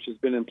iteration, which has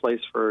been in place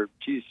for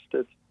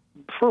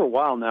a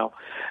while now,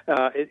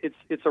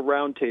 it's a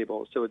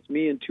roundtable. So it's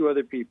me and two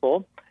other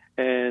people.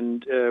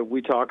 And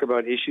we talk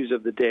about issues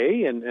of the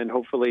day and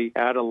hopefully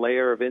add a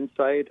layer of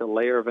insight, a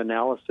layer of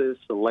analysis,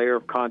 a layer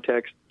of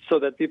context, so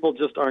that people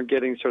just aren't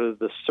getting sort of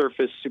the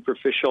surface,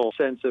 superficial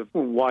sense of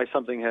why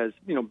something has,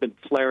 been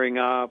flaring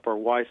up or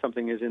why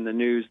something is in the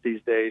news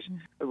these days.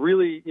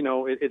 Really,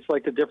 it's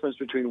like the difference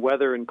between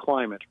weather and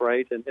climate,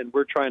 right? And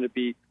we're trying to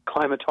be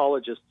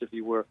climatologists, if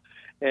you were.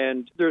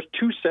 And there's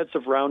two sets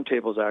of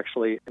roundtables,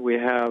 actually. We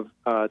have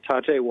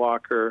Tate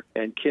Walker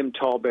and Kim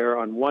Tallbear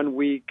on 1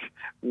 week.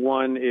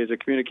 One is a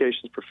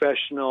communications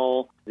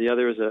professional. The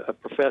other is a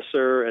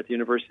professor at the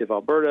University of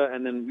Alberta.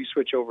 And then we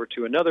switch over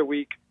to another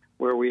week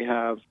where we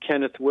have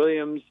Kenneth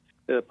Williams,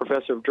 a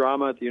professor of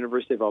drama at the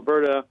University of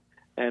Alberta,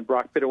 and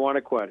Brock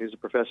Pitawanakwat, who's a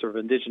professor of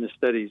Indigenous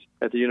Studies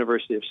at the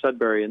University of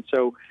Sudbury. And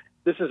so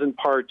this is in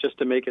part just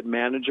to make it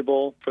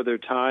manageable for their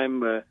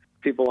time.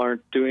 People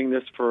aren't doing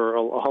this for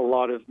a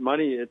lot of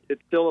money.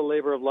 It's still a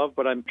labor of love,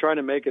 but I'm trying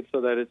to make it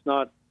so that it's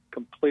not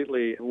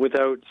completely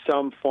without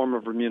some form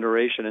of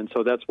remuneration. And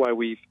so that's why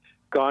we've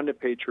gone to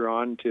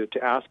Patreon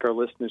to ask our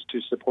listeners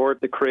to support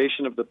the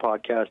creation of the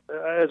podcast.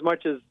 As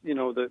much as,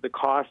 the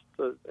costs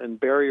and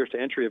barriers to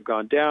entry have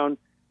gone down,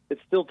 it's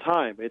still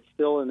time. It's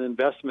still an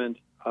investment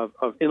of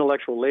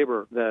intellectual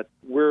labor that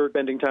we're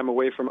spending time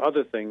away from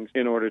other things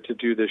in order to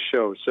do this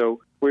show.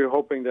 So we're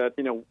hoping that,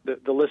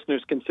 the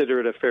listeners consider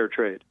it a fair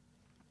trade.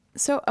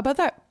 So about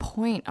that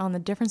point on the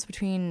difference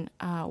between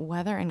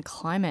weather and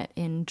climate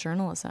in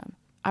journalism,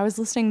 I was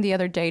listening the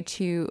other day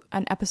to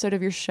an episode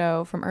of your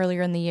show from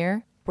earlier in the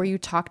year where you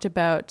talked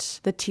about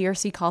the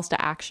TRC calls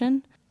to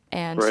action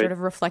and sort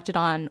of reflected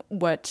on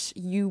what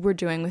you were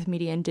doing with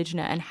Media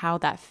Indigena and how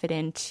that fit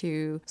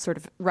into sort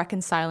of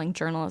reconciling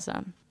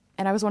journalism.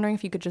 And I was wondering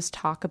if you could just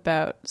talk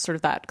about sort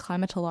of that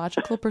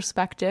climatological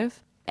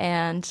perspective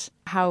and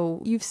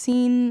how you've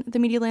seen the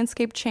media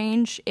landscape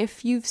change,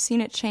 if you've seen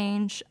it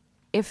change,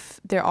 if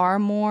there are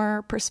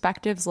more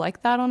perspectives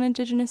like that on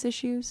Indigenous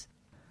issues?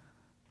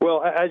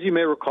 Well, as you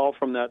may recall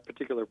from that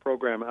particular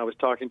program, I was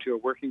talking to a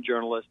working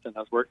journalist and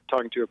I was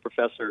talking to a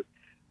professor,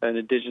 an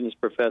Indigenous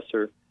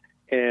professor,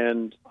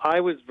 and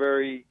I was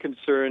very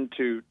concerned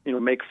to,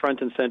 make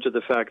front and center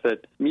the fact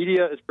that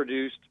media is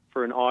produced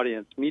for an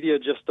audience. Media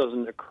just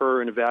doesn't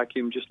occur in a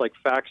vacuum, just like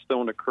facts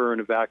don't occur in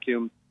a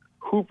vacuum.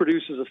 Who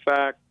produces the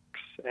facts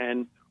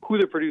and who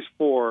they're produced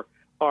for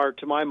are,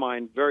 to my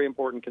mind, very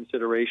important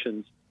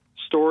considerations.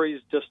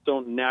 Stories just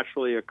don't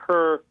naturally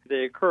occur.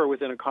 They occur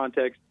within a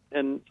context,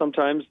 and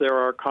sometimes there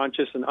are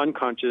conscious and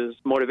unconscious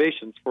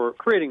motivations for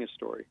creating a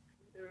story,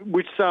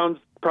 which sounds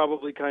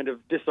probably kind of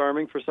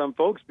disarming for some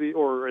folks,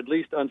 or at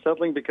least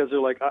unsettling, because they're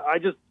like, I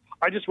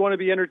just want to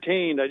be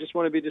entertained. I just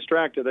want to be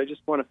distracted. I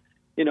just want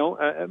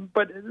to,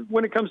 but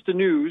when it comes to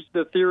news,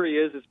 the theory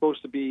is it's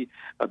supposed to be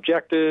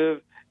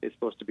objective. It's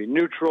supposed to be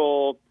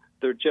neutral.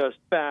 They're just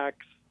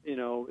facts.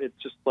 It's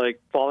just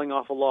like falling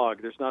off a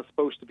log. There's not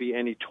supposed to be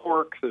any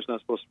torque. There's not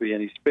supposed to be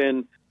any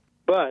spin.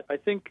 But I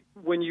think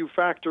when you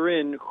factor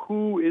in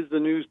who is the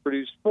news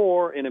produced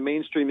for in a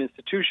mainstream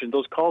institution,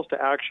 those calls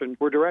to action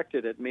were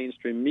directed at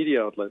mainstream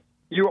media outlets.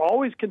 You're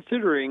always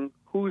considering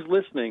who's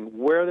listening,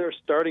 where their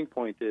starting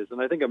point is.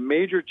 And I think a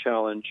major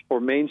challenge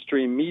for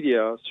mainstream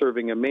media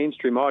serving a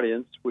mainstream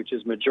audience, which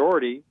is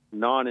majority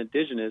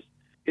non-Indigenous,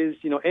 is,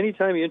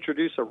 anytime you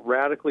introduce a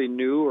radically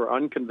new or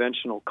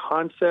unconventional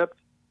concept,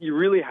 you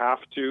really have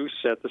to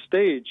set the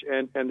stage.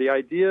 And the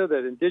idea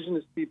that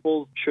Indigenous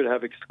people should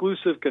have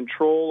exclusive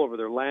control over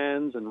their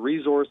lands and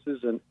resources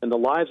and the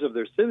lives of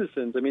their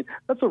citizens,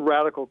 that's a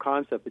radical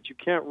concept that you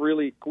can't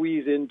really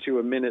squeeze into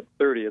a minute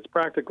 30. It's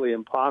practically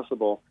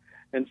impossible.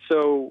 And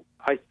so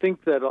I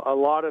think that a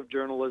lot of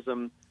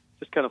journalism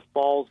just kind of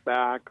falls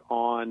back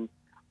on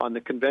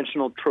the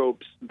conventional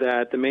tropes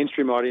that the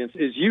mainstream audience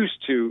is used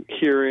to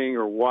hearing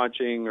or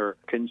watching or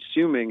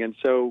consuming. And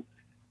so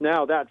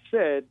now, that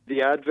said,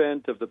 the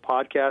advent of the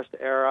podcast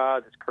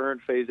era, this current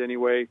phase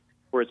anyway,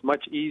 where it's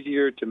much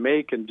easier to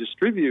make and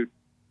distribute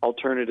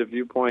alternative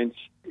viewpoints.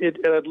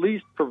 It at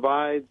least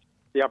provides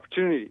the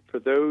opportunity for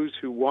those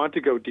who want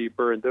to go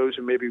deeper and those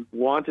who maybe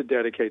want to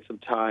dedicate some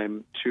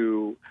time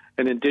to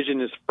an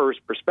Indigenous first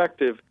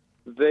perspective.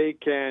 They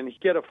can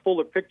get a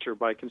fuller picture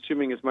by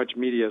consuming as much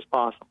media as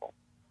possible.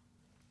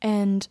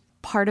 And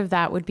part of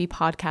that would be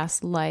podcasts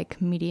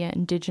like Media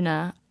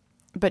Indigena.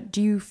 But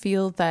do you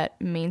feel that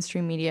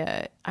mainstream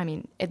media,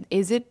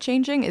 is it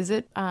changing? Is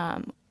it,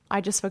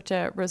 I just spoke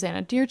to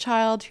Rosanna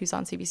Deerchild, who's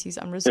on CBC's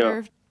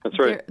Unreserved. Yeah, that's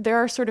right. There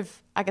are sort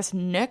of,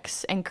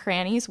 nooks and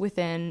crannies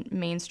within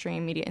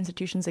mainstream media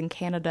institutions in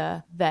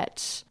Canada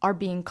that are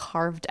being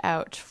carved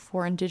out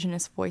for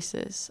Indigenous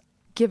voices.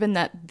 Given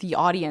that the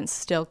audience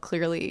still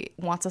clearly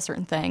wants a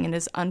certain thing and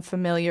is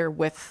unfamiliar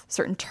with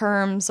certain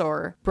terms,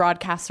 or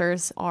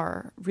broadcasters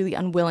are really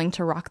unwilling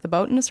to rock the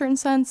boat in a certain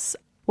sense,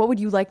 what would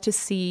you like to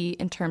see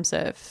in terms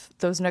of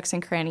those nooks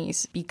and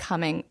crannies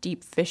becoming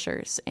deep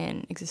fissures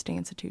in existing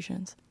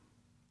institutions?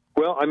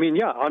 Well,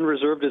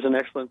 Unreserved is an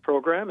excellent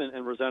program,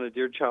 and Rosanna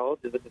Deerchild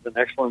is an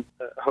excellent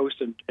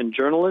host and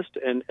journalist,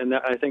 and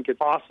I think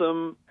it's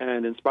awesome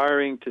and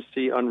inspiring to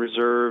see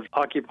Unreserved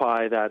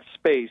occupy that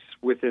space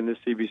within the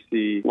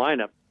CBC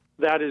lineup.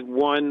 That is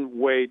one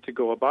way to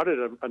go about it.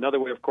 Another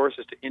way, of course,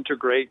 is to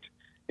integrate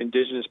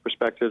Indigenous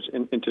perspectives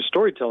into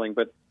storytelling.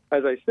 But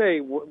as I say,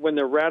 when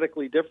they're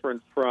radically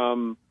different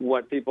from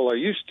what people are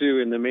used to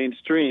in the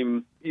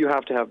mainstream, you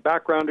have to have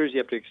backgrounders, you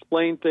have to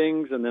explain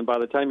things, and then by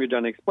the time you're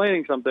done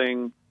explaining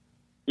something,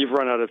 you've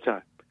run out of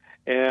time.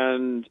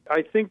 And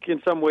I think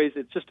in some ways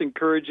it's just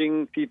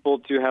encouraging people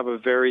to have a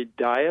varied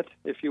diet,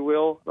 if you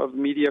will, of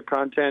media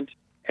content.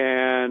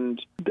 And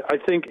I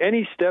think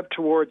any step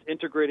towards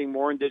integrating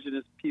more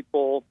Indigenous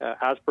people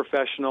as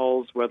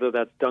professionals, whether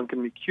that's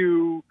Duncan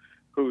McHugh,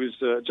 who's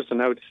just an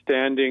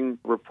outstanding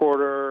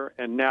reporter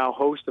and now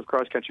host of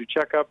Cross Country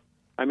Checkup.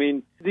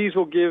 These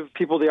will give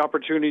people the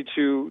opportunity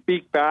to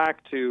speak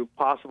back to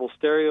possible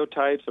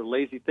stereotypes or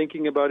lazy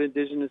thinking about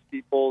Indigenous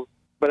peoples.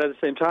 But at the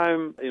same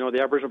time, the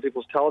Aboriginal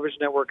People's Television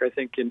Network, I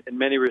think in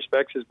many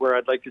respects is where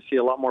I'd like to see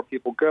a lot more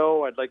people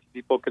go. I'd like to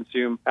see people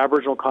consume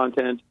Aboriginal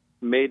content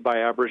made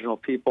by Aboriginal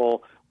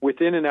people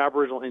within an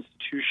Aboriginal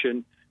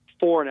institution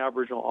for an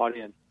Aboriginal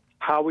audience.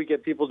 How we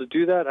get people to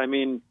do that?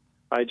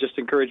 I just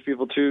encourage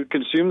people to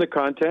consume the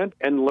content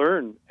and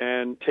learn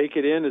and take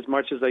it in as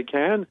much as they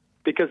can,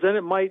 because then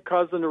it might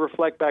cause them to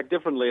reflect back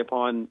differently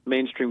upon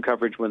mainstream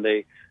coverage when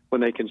they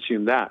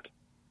consume that.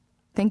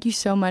 Thank you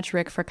so much,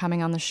 Rick, for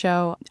coming on the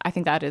show. I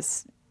think that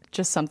is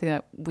just something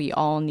that we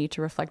all need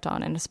to reflect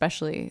on, and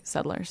especially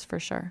settlers, for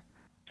sure.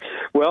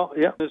 Well,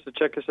 yeah, just to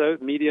check us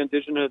out,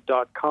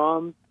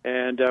 mediaindigena.com.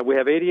 And we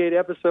have 88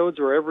 episodes,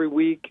 or every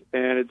week,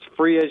 and it's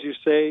free, as you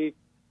say.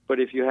 But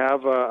if you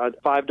have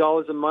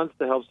 $5 a month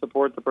to help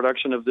support the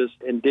production of this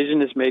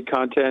Indigenous-made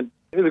content,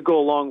 it would go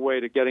a long way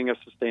to getting us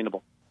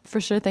sustainable.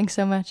 For sure. Thanks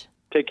so much.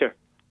 Take care.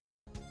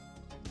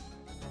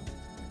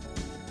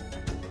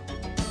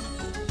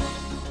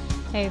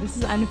 Hey, this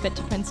is Unfit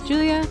to Prince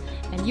Julia,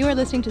 and you are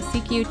listening to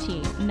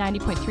CKUT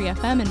 90.3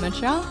 FM in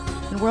Montreal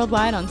and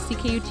worldwide on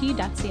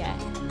cbc.ca.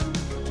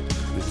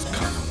 It's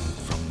coming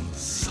from the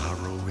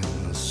sorrow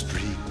in the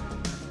street,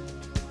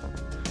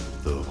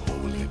 the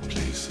holy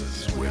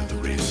places where the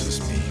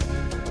races meet,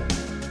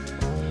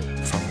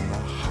 from the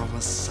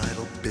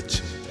homicidal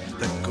bitching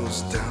that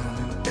goes down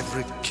in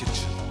every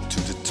kitchen to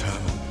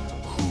determine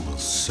who will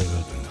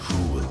serve and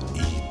who will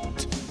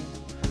eat,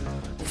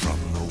 from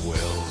the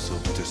wells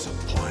of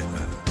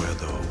disappointment where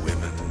the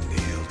women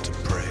kneel to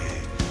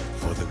pray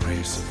for the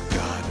grace of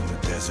God in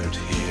the desert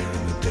here,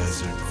 in the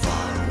desert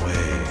far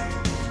away.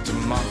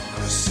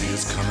 Democracy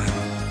is coming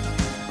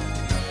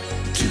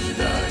to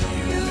the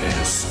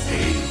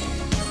USA.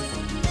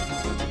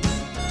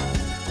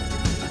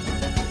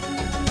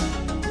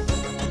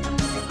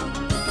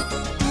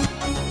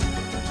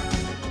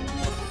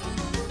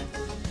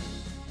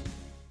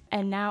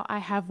 And now I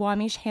have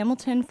Wawmeesh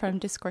Hamilton from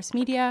Discourse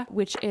Media,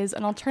 which is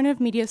an alternative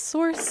media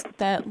source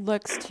that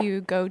looks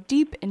to go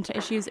deep into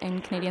issues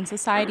in Canadian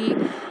society.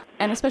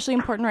 And especially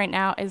important right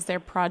now is their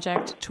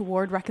project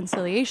Toward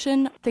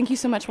Reconciliation. Thank you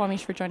so much,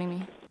 Wawmeesh, for joining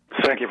me.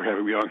 Thank you for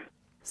having me on.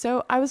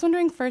 So I was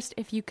wondering first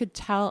if you could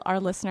tell our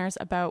listeners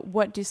about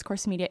what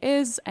Discourse Media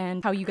is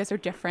and how you guys are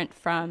different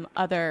from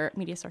other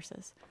media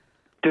sources.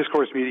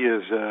 Discourse Media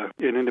is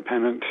an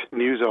independent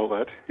news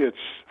outlet. It's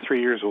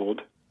 3 years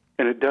old.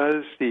 And it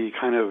does the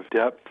kind of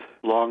depth,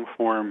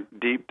 long-form,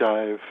 deep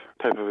dive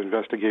type of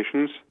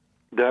investigations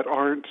that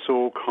aren't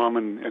so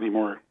common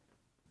anymore.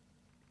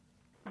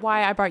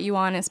 Why I brought you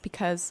on is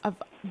because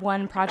of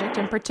one project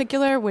in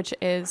particular, which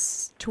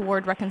is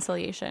Toward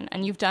Reconciliation.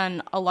 And you've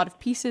done a lot of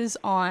pieces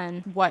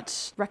on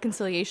what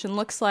reconciliation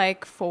looks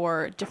like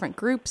for different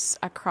groups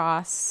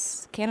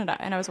across Canada.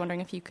 And I was wondering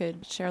if you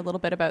could share a little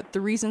bit about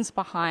the reasons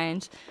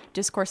behind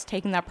Discourse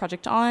taking that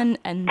project on,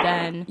 and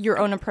then your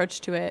own approach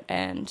to it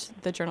and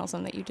the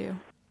journalism that you do.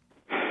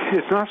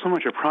 It's not so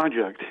much a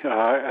project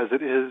as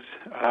it is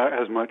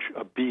as much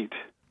a beat.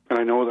 And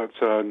I know that's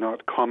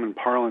not common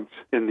parlance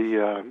in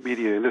the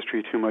media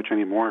industry too much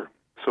anymore.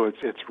 So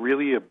it's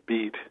really a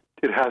beat.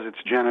 It has its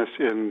genesis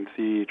in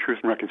the Truth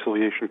and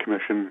Reconciliation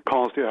Commission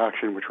calls to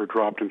action, which were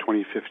dropped in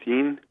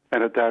 2015.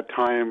 And at that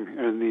time,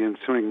 in the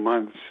ensuing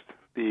months,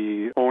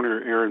 the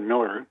owner, Aaron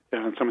Miller,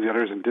 and some of the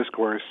others in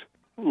Discourse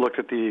looked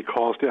at the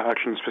calls to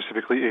action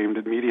specifically aimed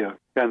at media.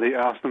 And they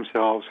asked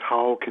themselves,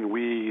 how can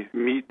we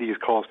meet these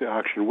calls to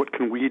action? What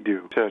can we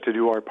do to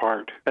do our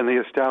part? And they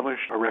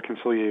established a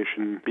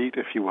reconciliation beat,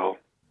 if you will.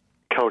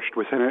 Couched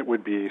within it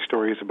would be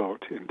stories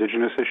about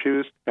Indigenous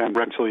issues and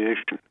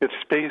reconciliation. It's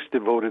space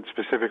devoted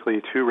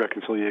specifically to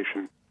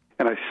reconciliation.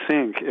 And I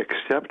think,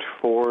 except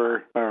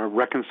for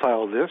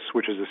Reconcile This,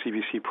 which is a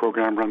CBC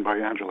program run by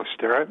Angela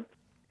Starrett,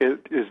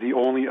 it is the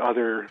only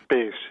other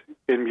space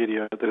in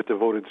media that is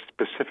devoted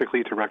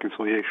specifically to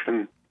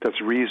reconciliation, that's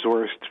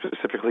resourced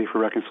specifically for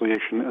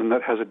reconciliation, and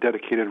that has a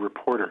dedicated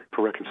reporter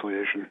for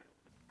reconciliation.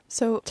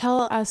 So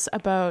tell us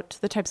about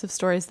the types of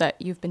stories that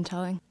you've been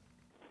telling.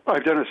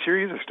 I've done a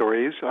series of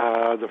stories.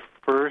 The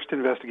first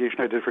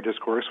investigation I did for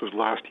Discourse was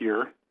last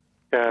year,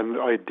 and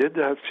I did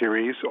that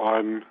series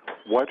on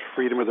what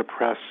freedom of the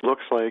press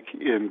looks like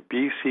in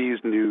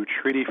BC's new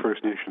Treaty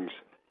First Nations.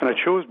 And I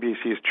chose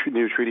BC's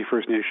new Treaty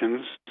First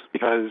Nations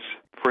because,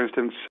 for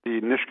instance, the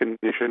Nisga'a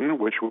Nation,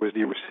 which was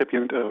the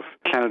recipient of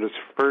Canada's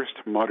first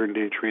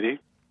modern-day treaty,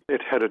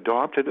 it had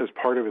adopted as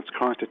part of its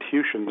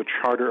constitution the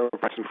Charter of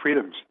Rights and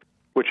Freedoms,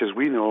 which, as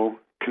we know,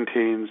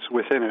 contains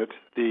within it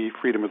the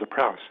freedom of the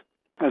press.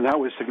 And that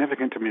was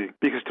significant to me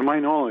because, to my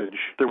knowledge,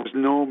 there was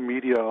no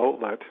media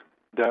outlet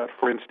that,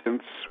 for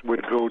instance,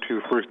 would go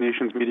to First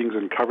Nations meetings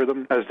and cover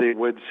them as they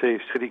would, say,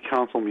 city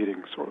council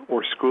meetings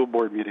or school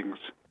board meetings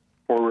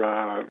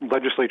or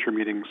legislature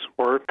meetings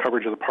or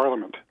coverage of the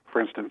parliament, for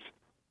instance.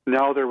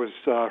 Now there was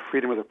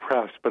freedom of the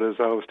press, but as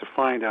I was to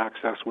find,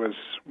 access was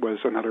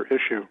another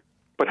issue.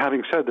 But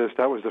having said this,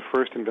 that was the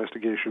first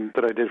investigation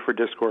that I did for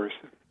Discourse.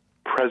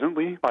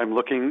 Presently, I'm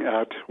looking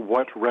at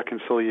what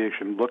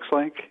reconciliation looks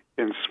like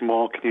in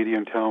small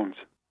Canadian towns.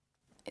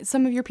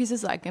 Some of your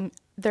pieces,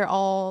 they're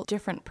all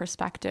different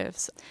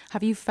perspectives.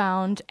 Have you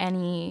found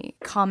any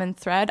common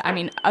thread? I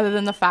mean, other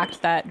than the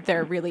fact that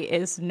there really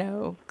is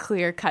no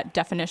clear-cut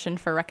definition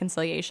for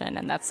reconciliation,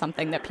 and that's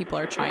something that people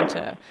are trying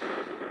to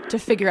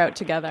figure out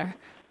together.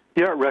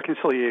 Yeah,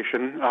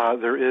 reconciliation.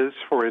 There is,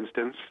 for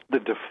instance, the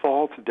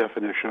default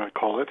definition, I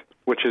call it,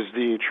 which is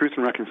the Truth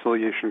and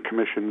Reconciliation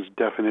Commission's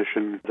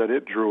definition that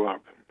it drew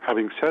up.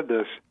 Having said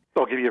this,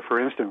 I'll give you, for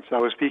instance, I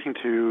was speaking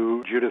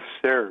to Judith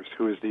Sayers,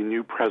 who is the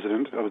new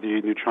president of the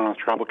New Channel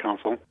Tribal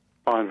Council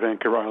on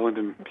Vancouver Island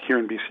and here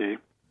in BC.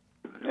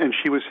 And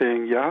she was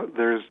saying, yeah,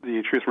 there's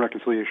the Truth and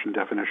Reconciliation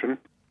definition.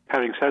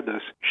 Having said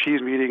this,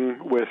 she's meeting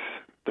with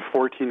the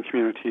 14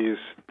 communities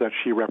that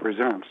she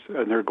represents,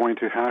 and they're going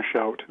to hash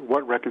out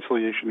what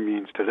reconciliation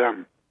means to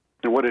them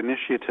and what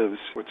initiatives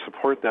would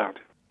support that.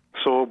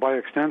 So by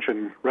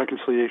extension,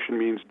 reconciliation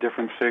means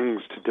different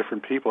things to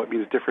different people. It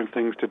means different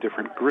things to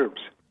different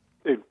groups.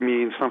 It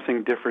means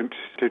something different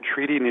to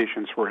treaty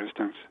nations, for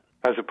instance,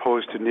 as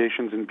opposed to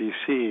nations in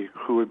BC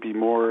who would be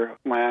more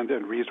land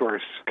and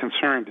resource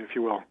concerned, if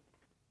you will.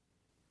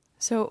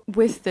 So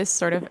with this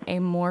sort of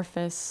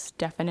amorphous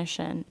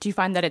definition, do you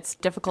find that it's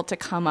difficult to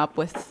come up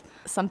with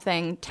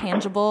something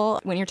tangible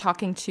when you're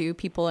talking to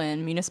people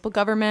in municipal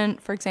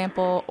government, for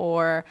example,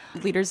 or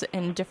leaders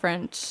in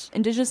different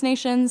Indigenous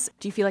nations?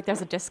 Do you feel like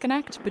there's a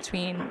disconnect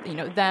between,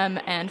 them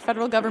and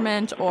federal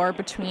government, or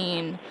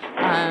between,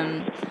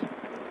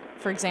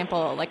 for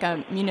example, like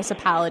a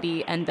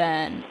municipality and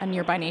then a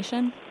nearby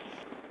nation?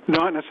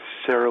 Not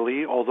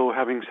necessarily, although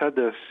having said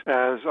this,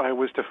 as I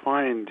was to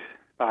find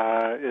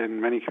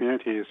in many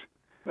communities,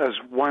 as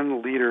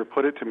one leader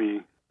put it to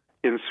me,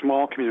 in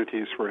small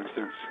communities, for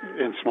instance,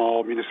 in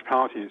small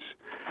municipalities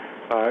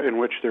in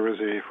which there was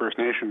a First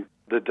Nation,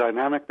 the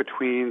dynamic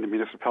between the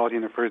municipality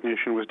and the First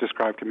Nation was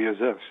described to me as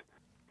this.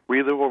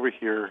 We live over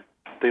here,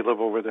 they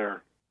live over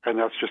there, and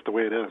that's just the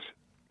way it is.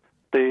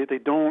 They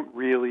don't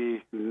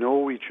really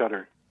know each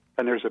other,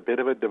 and there's a bit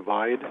of a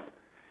divide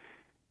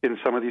in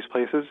some of these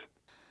places.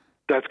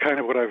 That's kind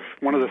of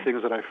one of the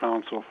things that I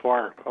found so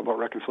far about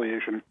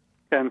reconciliation.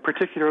 And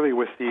particularly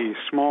with the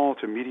small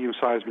to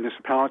medium-sized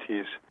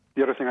municipalities,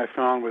 the other thing I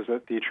found was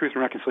that the Truth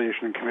and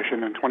Reconciliation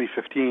Commission in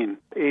 2015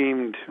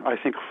 aimed, I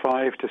think,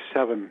 5 to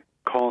 7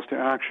 calls to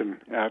action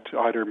at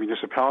either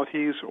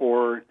municipalities,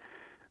 or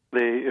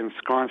they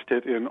ensconced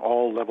it in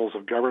all levels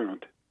of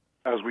government.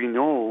 As we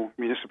know,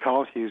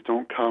 municipalities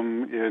don't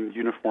come in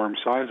uniform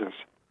sizes.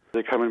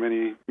 They come in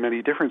many,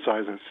 many different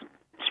sizes,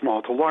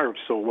 small to large.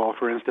 So, well,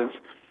 for instance,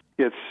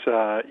 it's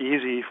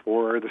easy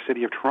for the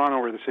City of Toronto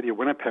or the City of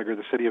Winnipeg or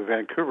the City of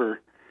Vancouver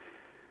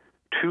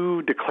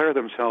to declare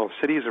themselves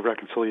cities of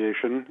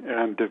reconciliation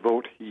and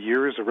devote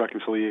years of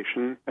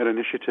reconciliation and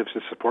initiatives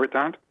to support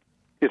that.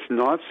 It's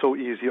not so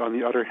easy, on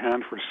the other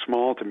hand, for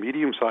small to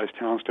medium-sized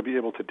towns to be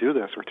able to do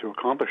this or to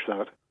accomplish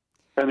that.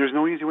 And there's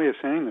no easy way of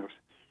saying this.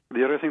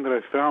 The other thing that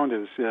I've found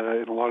is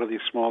in a lot of these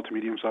small to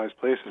medium-sized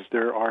places,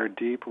 there are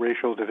deep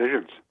racial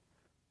divisions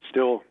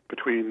still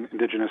between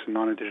Indigenous and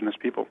non-Indigenous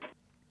people.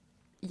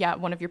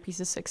 one of your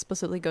pieces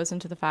explicitly goes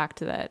into the fact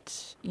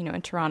that, you know,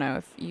 in Toronto,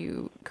 if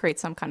you create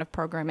some kind of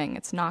programming,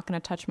 it's not going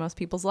to touch most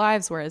people's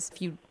lives, whereas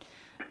if you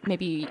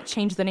maybe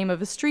change the name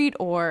of a street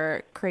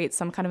or create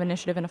some kind of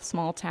initiative in a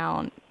small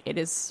town, it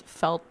is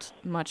felt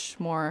much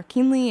more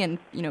keenly, and,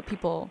 you know,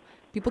 people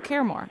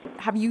care more.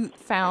 Have you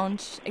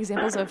found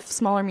examples of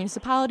smaller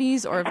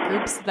municipalities or of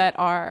groups that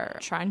are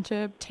trying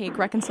to take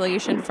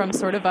reconciliation from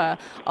sort of a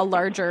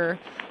larger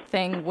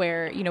thing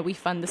where, you know, we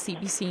fund the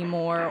CBC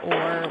more,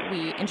 or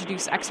we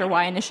introduce X or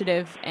Y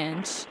initiative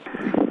and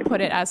put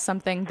it as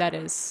something that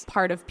is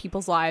part of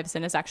people's lives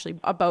and is actually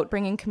about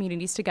bringing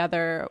communities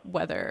together,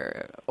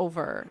 whether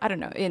over, I don't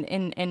know,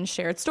 in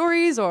shared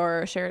stories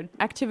or shared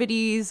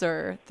activities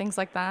or things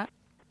like that?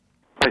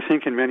 I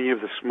think in many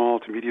of the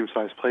small to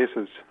medium-sized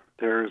places,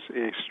 there's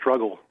a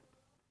struggle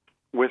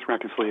with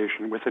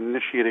reconciliation, with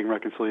initiating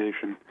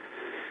reconciliation.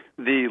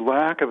 The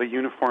lack of a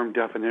uniform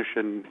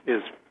definition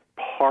is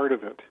part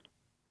of it.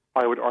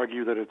 I would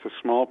argue that it's a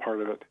small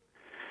part of it.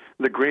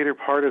 The greater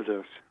part of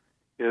this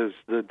is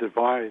the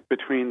divide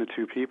between the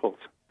two peoples.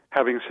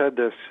 Having said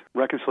this,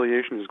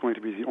 reconciliation is going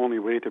to be the only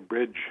way to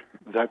bridge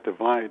that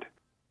divide.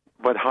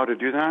 But how to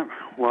do that?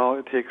 Well,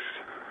 it takes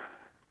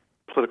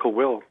political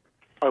will.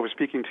 I was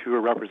speaking to a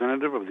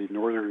representative of the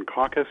Northern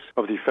Caucus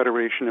of the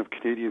Federation of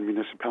Canadian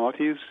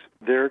Municipalities.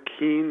 They're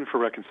keen for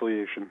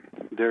reconciliation.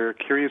 They're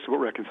curious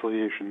about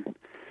reconciliation,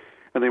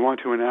 and they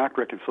want to enact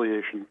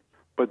reconciliation.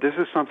 But this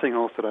is something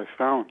else that I've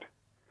found.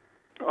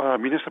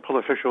 Municipal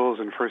officials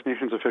and First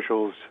Nations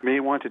officials may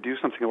want to do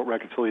something about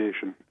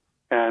reconciliation,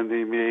 and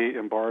they may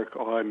embark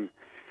on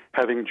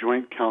having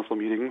joint council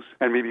meetings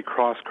and maybe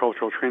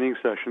cross-cultural training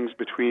sessions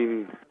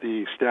between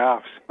the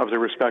staffs of their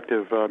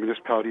respective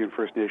municipality and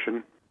First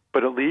Nation.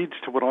 But it leads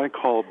to what I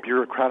call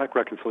bureaucratic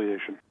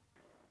reconciliation.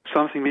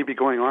 Something may be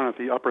going on at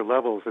the upper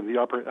levels and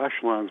the upper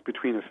echelons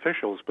between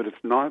officials, but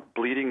it's not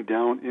bleeding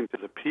down into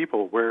the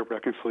people where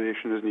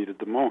reconciliation is needed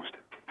the most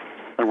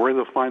and where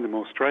they'll find the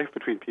most strife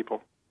between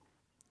people.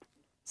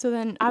 So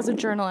then, as a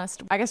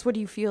journalist, I guess what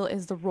do you feel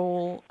is the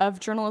role of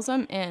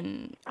journalism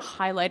in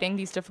highlighting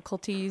these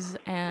difficulties?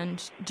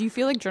 And do you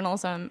feel like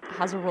journalism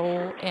has a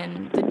role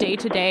in the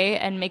day-to-day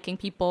and making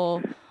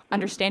people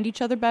understand each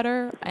other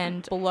better?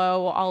 And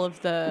below all of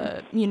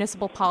the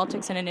municipal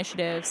politics and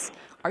initiatives,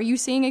 are you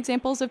seeing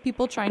examples of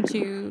people trying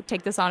to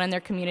take this on in their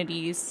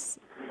communities,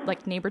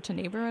 like neighbor to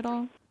neighbor at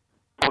all?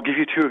 I'll give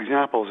you two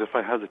examples if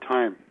I have the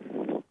time.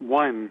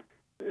 One,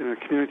 in a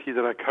community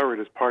that I covered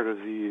as part of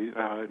the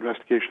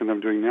investigation that I'm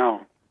doing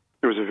now,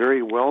 there was a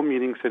very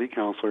well-meaning city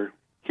councillor.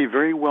 He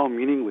very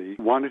well-meaningly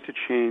wanted to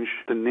change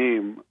the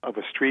name of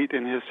a street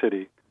in his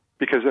city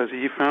because, as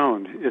he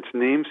found, its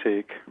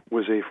namesake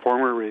was a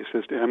former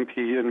racist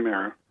MP and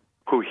mayor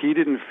who he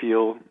didn't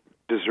feel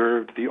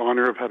deserved the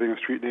honor of having a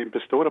street name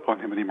bestowed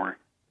upon him anymore.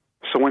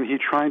 So when he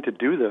tried to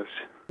do this,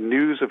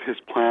 news of his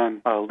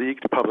plan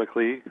leaked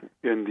publicly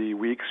in the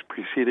weeks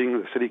preceding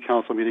the city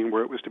council meeting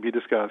where it was to be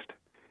discussed.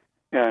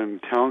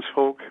 And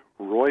townsfolk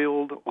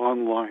roiled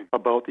online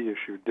about the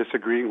issue,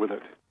 disagreeing with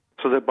it,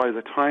 so that by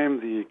the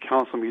time the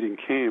council meeting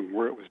came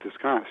where it was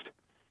discussed,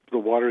 the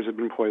waters had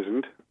been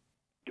poisoned.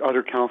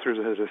 Other councillors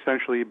had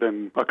essentially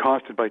been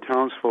accosted by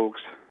townsfolk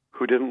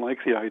who didn't like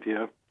the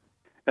idea,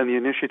 and the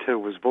initiative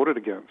was voted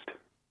against.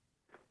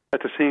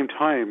 At the same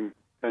time,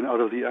 and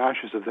out of the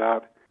ashes of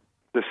that,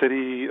 the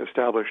city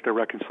established a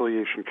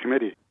reconciliation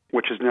committee,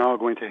 which is now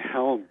going to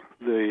helm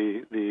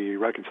the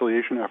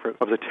reconciliation effort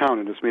of the town,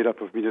 and it's made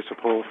up of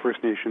municipal,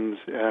 First Nations,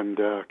 and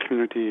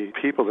community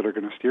people that are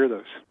going to steer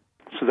this.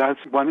 So that's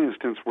one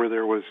instance where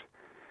there was,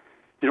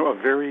 a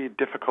very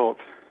difficult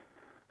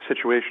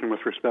situation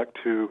with respect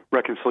to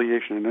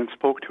reconciliation, and it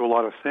spoke to a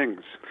lot of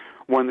things.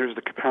 One, there's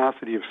the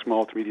capacity of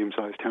small to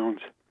medium-sized towns.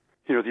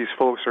 These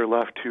folks are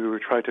left to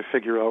try to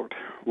figure out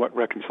what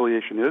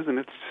reconciliation is, and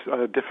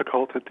it's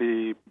difficult at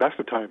the best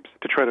of times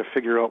to try to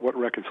figure out what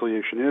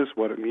reconciliation is,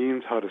 what it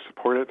means, how to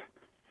support it.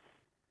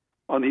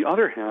 On the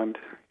other hand,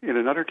 in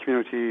another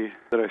community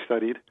that I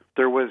studied,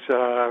 there was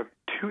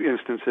two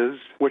instances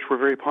which were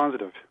very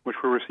positive, which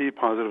were received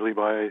positively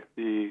by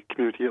the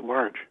community at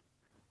large.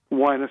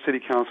 One, a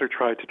city councillor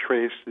tried to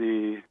trace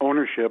the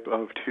ownership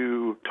of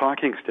two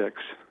talking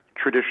sticks,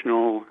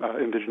 traditional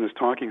Indigenous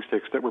talking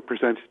sticks that were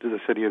presented to the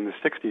city in the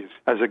 60s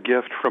as a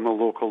gift from a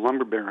local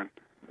lumber baron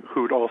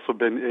who'd also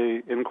been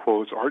a, in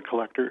quotes, art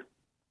collector.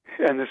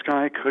 And this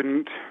guy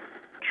couldn't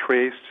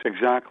trace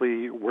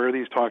exactly where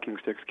these talking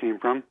sticks came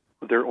from,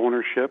 their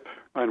ownership,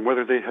 and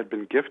whether they had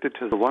been gifted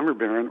to the lumber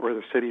baron or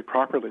the city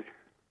properly.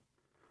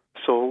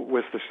 So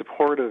with the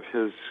support of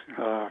his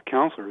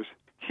councillors,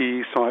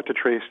 he sought to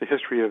trace the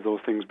history of those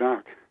things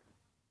back.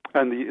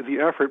 And the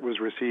effort was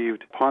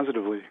received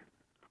positively.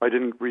 I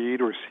didn't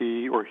read or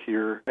see or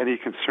hear any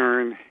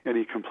concern,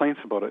 any complaints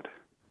about it.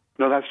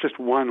 No, that's just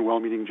one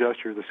well-meaning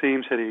gesture. The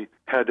same city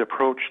had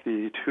approached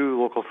the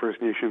two local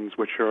First Nations,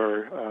 which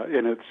are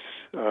in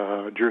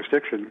its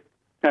jurisdiction,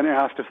 and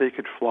asked if they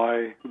could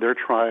fly their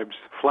tribe's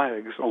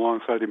flags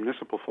alongside the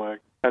municipal flag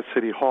at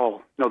City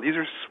Hall. Now, these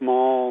are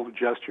small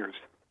gestures.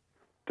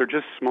 They're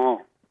just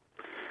small.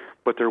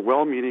 but they're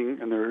well-meaning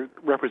and they're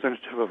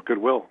representative of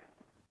goodwill.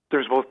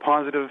 There's both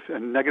positive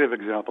and negative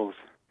examples,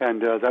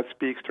 and that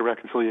speaks to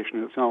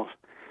reconciliation itself.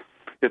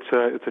 It's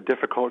a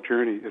difficult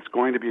journey. It's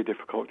going to be a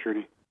difficult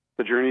journey.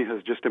 The journey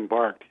has just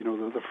embarked.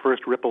 The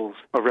first ripples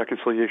of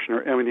reconciliation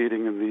are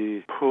emanating in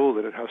the pool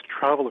that it has to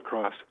travel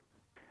across,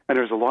 and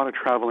there's a lot of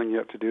traveling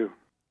yet to do.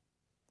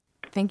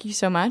 Thank you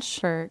so much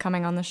for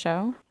coming on the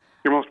show.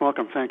 You're most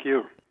welcome. Thank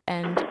you.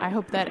 And I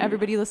hope that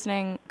everybody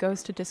listening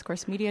goes to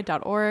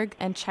discoursemedia.org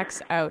and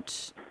checks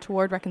out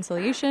Toward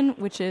Reconciliation,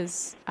 which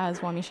is, as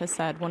Wawmeesh has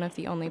said, one of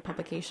the only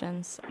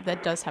publications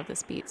that does have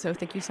this beat. So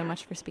thank you so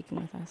much for speaking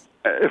with us.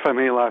 If I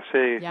may last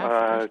say,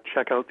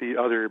 check out the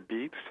other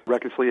beats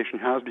Reconciliation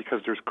has,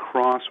 because there's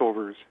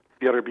crossovers.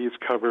 The other beats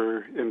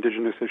cover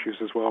Indigenous issues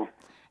as well.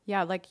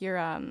 Yeah, like your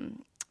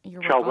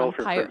child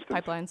welfare, for instance.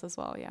 Pipelines as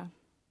well, yeah.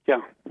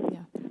 Yeah.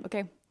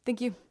 Okay,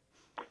 thank you.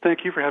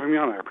 Thank you for having me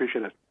on. I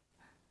appreciate it.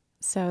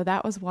 So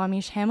that was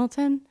Wawmeesh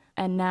Hamilton,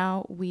 and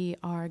now we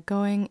are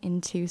going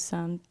into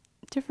some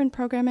different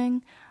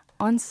programming.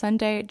 On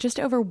Sunday, just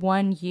over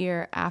 1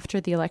 year after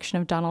the election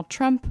of Donald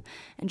Trump,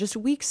 and just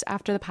weeks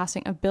after the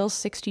passing of Bill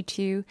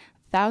 62,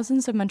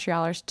 thousands of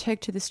Montrealers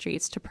took to the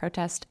streets to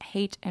protest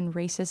hate and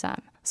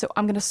racism. So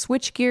I'm going to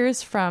switch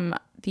gears from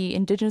the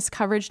Indigenous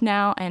coverage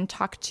now and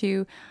talk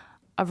to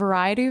a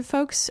variety of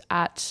folks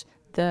at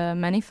the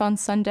manif on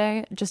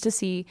Sunday, just to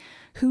see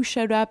who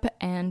showed up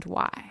and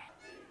why.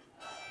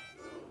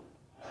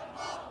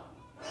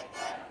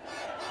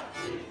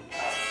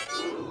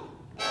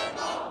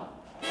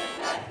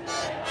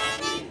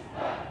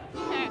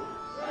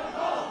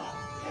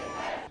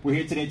 We're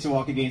here today to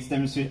walk against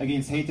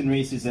hate and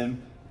racism.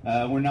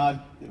 We're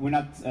not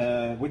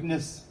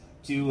witness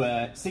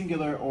to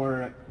singular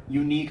or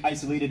unique,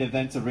 isolated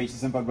events of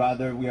racism, but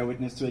rather we are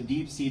witness to a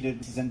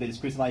deep-seated racism that is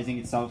crystallizing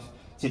itself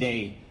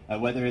today.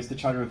 Whether it's the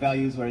Charter of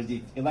Values, whether it's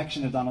the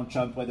election of Donald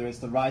Trump, whether it's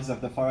the rise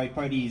of the far-right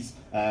parties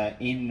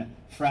in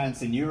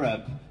France and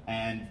Europe,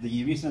 and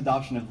the recent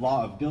adoption of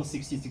law of Bill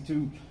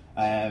 62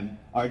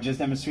 are just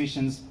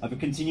demonstrations of a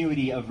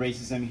continuity of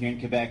racism here in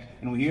Quebec.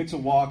 And we're here to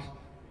walk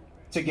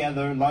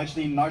together,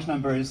 largely in large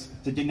numbers,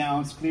 to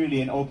denounce clearly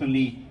and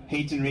openly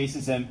hate and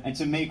racism, and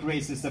to make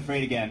racists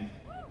afraid again.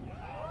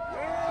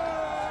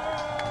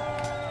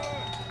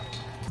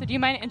 So do you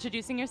mind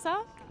introducing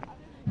yourself?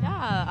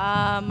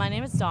 Yeah, my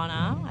name is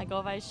Donna. I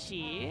go by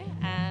she,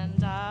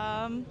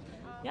 and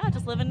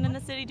just living in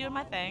the city doing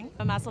my thing.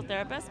 I'm a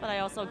massotherapist, but I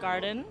also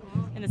garden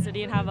in the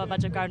city and have a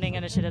bunch of gardening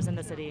initiatives in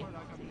the city.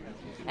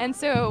 And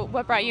so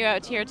what brought you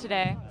out here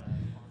today?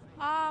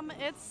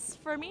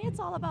 For me, it's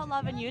all about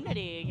love and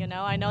unity.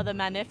 I know the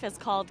manif is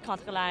called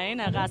contre, haine,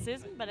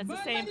 racisme, but it's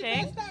the same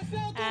thing.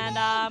 And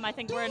I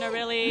think we're in a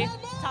really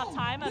tough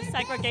time of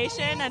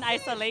segregation and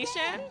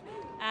isolation.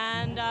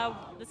 And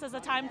this is a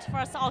time for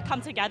us to all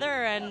come together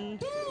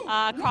and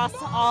across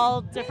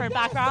all different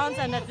backgrounds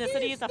and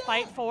ethnicities, a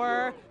fight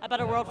for a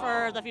better world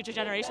for the future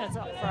generations,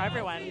 for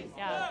everyone.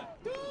 Yeah.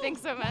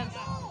 Thanks so much.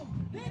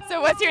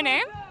 So what's your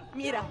name?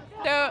 Mira.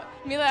 So,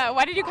 Mila,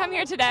 why did you come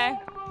here today?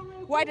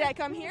 Why did I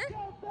come here?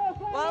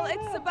 Well,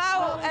 it's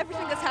about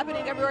everything that's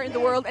happening everywhere in the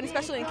world, and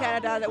especially in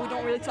Canada, that we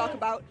don't really talk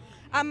about.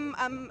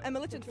 I'm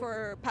militant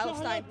for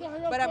Palestine,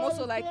 but I'm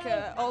also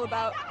all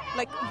about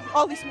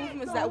all these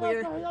movements that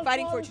we're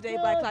fighting for today: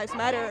 Black Lives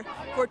Matter,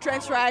 for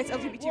trans rights,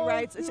 LGBT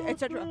rights,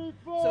 etc.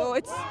 So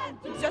it's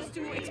just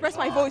to express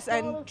my voice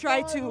and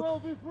try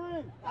to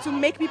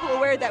make people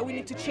aware that we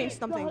need to change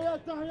something.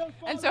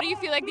 And so, do you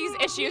feel like these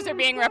issues are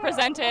being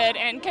represented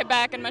in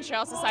Quebec and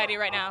Montreal society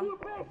right now?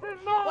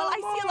 Well, I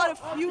see a lot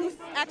of youth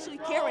actually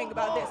caring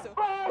about this, so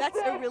that's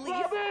a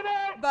relief.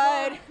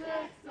 But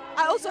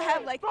I also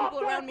have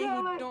people around me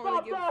who don't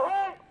really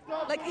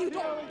who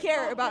don't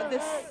care about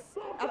this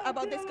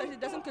because it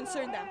doesn't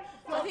concern them.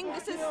 So I think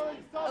this is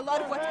a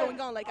lot of what's going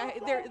on.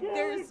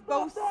 There's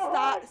both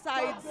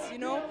sides,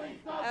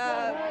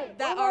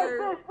 that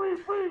are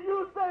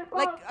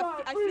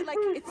I feel like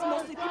it's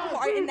mostly people who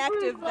are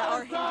inactive that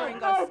are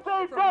hindering us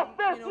from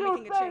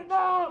making a change.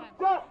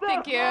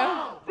 Thank you.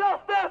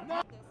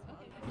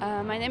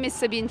 My name is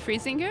Sabine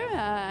Friesinger.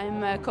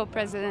 I'm a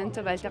co-president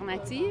of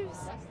Alternatives.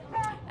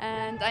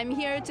 And I'm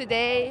here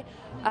today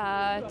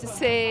to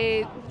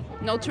say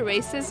no to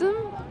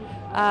racism,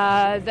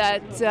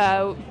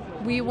 that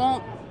we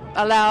won't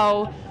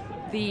allow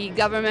the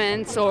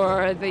governments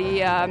or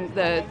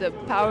the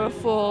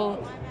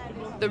powerful,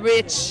 the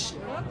rich,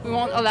 we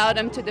won't allow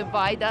them to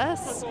divide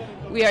us.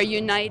 We are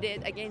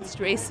united against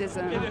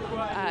racism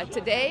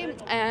today,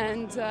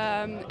 and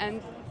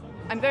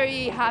I'm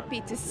very happy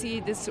to see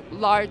this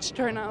large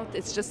turnout.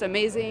 It's just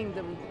amazing,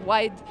 the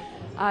wide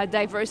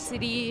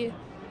diversity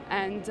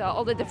and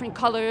all the different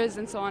colors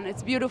and so on.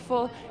 It's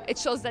beautiful. It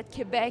shows that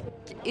Quebec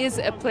is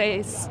a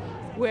place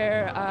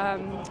where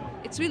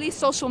it's really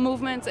social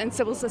movements and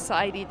civil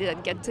society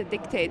that get to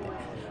dictate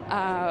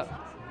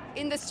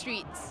in the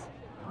streets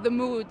the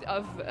mood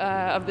of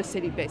the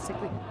city,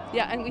 basically.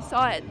 Yeah, and we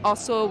saw it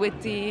also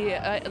with the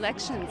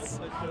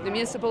elections, the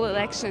municipal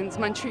elections.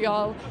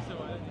 Montreal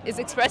is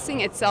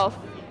expressing itself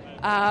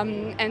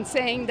and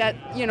saying that,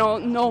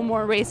 no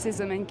more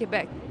racism in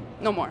Quebec,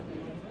 no more.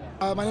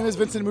 My name is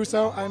Vincent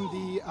Musso. I'm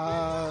the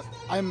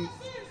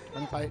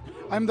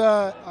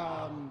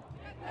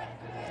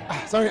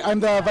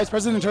Vice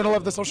President Internal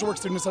of the Social Work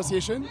Student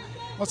Association.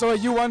 Also a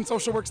U1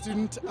 social work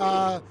student.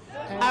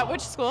 At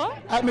which school?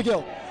 At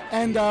McGill,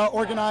 and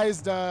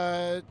organized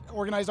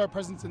our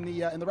presence in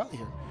the rally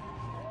here.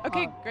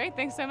 Okay, great.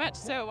 Thanks so much.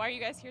 So why are you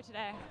guys here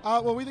today?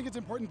 Well, we think it's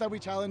important that we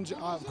challenge,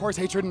 of course,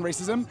 hatred and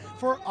racism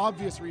for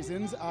obvious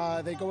reasons.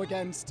 It goes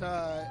against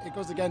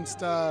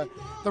the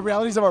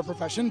realities of our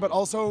profession, but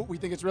also we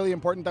think it's really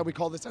important that we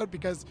call this out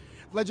because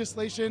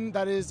legislation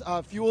that is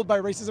fueled by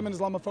racism and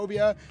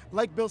Islamophobia,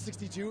 like Bill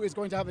 62, is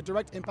going to have a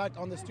direct impact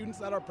on the students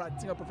that are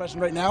practicing our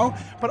profession right now,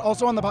 but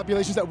also on the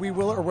populations that we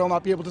will or will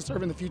not be able to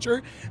serve in the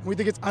future. And we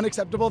think it's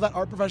unacceptable that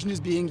our profession is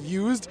being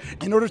used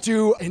in order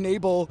to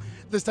enable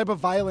this type of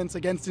violence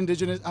against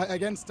Indigenous,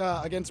 against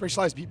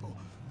racialized people,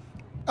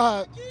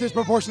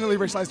 disproportionately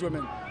racialized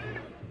women.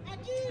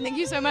 Thank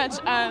you so much.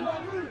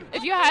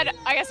 If you had,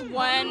 I guess,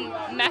 one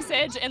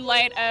message in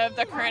light of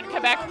the current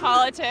Quebec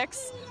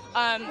politics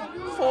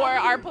for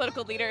our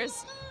political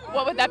leaders,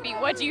 what would that be?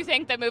 What do you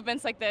think that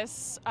movements like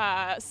this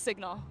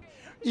signal?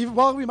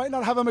 While we might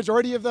not have a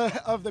majority of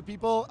the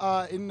people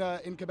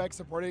in Quebec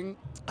supporting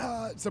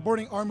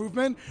our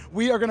movement,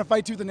 we are going to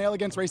fight tooth and nail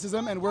against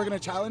racism, and we're going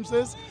to challenge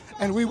this,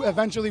 and we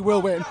eventually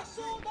will win.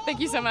 Thank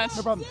you so much.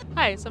 No problem.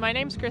 Hi, so my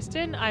name's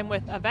Kristen. I'm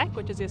with AVEC,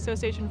 which is the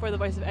Association for the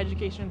Voice of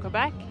Education in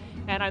Quebec,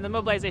 and I'm the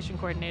mobilization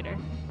coordinator.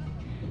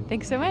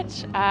 Thanks so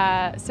much.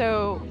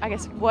 So I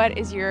guess what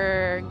is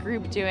your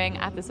group doing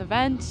at this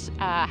event?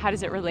 How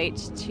does it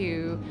relate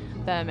to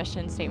the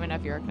mission statement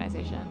of your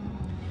organization?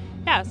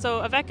 Yeah,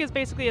 so AVEC is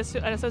basically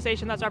an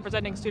association that's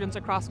representing students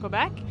across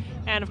Quebec,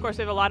 and of course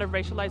we have a lot of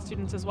racialized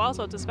students as well,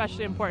 so it's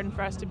especially important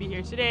for us to be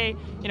here today,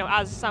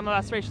 as some of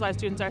us racialized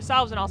students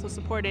ourselves, and also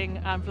supporting,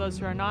 for those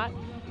who are not,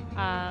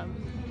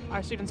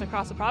 our students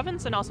across the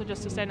province, and also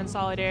just to stand in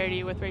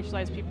solidarity with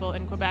racialized people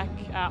in Quebec,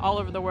 all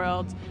over the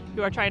world,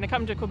 who are trying to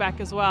come to Quebec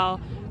as well.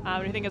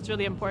 I think it's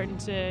really important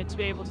to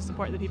be able to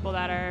support the people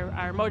that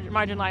are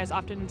marginalized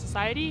often in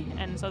society,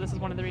 and so this is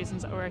one of the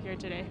reasons that we're here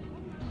today.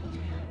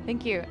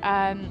 Thank you.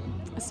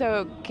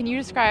 So can you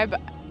describe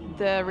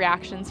the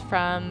reactions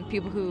from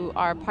people who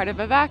are part of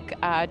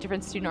AVEC,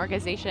 different student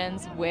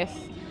organizations,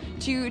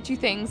 to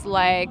things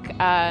like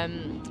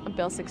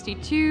Bill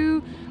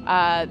 62,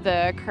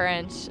 the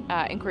current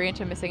inquiry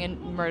into missing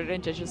and murdered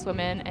Indigenous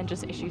women, and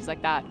just issues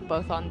like that,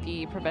 both on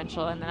the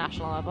provincial and the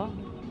national level?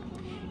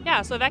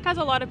 Yeah, so AVEC has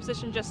a lot of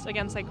position just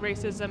against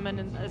racism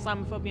and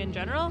Islamophobia in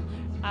general,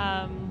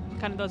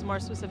 kind of those more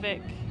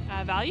specific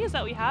values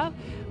that we have.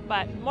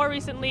 But more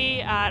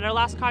recently, at our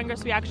last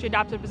Congress, we actually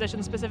adopted a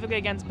position specifically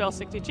against Bill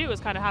 62. It was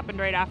kind of happened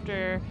right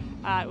after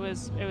it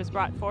was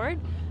brought forward.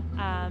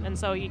 And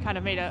so he kind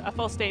of made a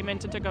full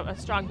statement and took a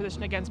strong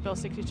position against Bill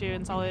 62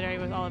 in solidarity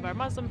with all of our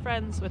Muslim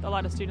friends, with a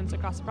lot of students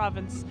across the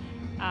province.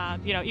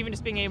 Even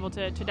just being able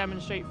to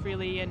demonstrate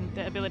freely and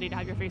the ability to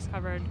have your face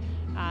covered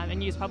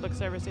and use public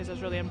services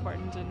is really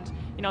important.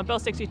 And Bill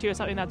 62 is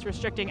something that's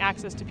restricting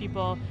access to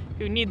people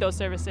who need those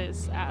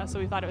services. So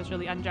we thought it was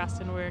really unjust,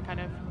 and we're kind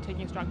of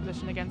taking a strong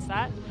position against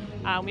that.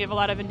 We have a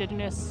lot of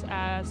Indigenous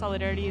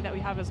solidarity that we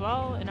have as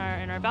well in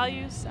our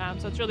values.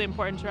 So it's really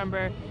important to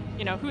remember,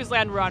 whose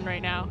land we're on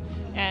right now,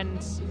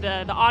 and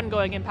the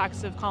ongoing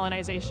impacts of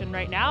colonization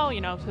right now.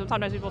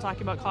 Sometimes people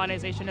talk about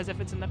colonization as if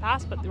it's in the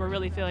past, but we're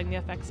really feeling the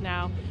effects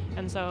now.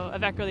 And so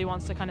AVEC really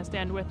wants to kind of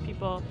stand with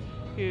people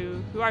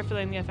who are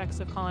feeling the effects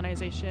of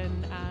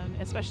colonization,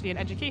 especially in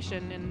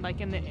education and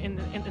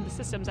in the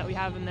systems that we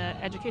have, in the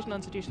educational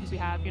institutions we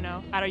have,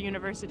 at our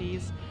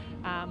universities.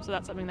 So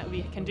that's something that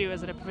we can do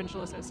as a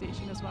provincial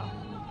association as well.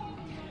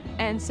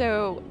 And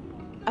so,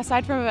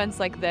 aside from events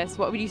like this,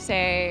 what would you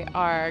say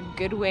are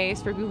good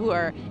ways for people who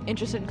are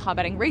interested in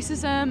combating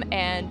racism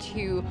and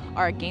who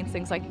are against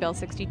things like Bill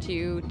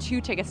 62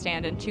 to take a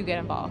stand and to get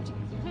involved?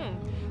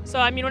 So,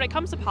 when it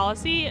comes to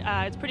policy,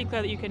 it's pretty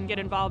clear that you can get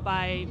involved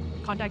by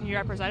contacting your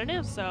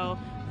representatives. So,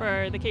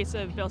 for the case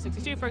of Bill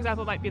 62, for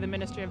example, it might be the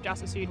Ministry of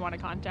Justice who you'd want to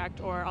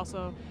contact, or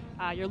also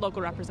your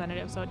local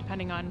representative. So,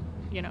 depending on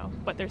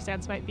what their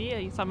stance might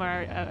be, some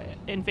are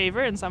in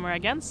favor and some are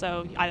against.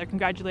 So, either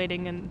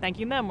congratulating and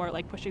thanking them, or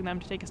pushing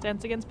them to take a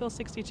stance against Bill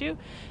 62.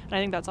 And I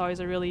think that's always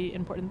a really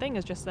important thing,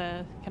 is just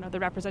the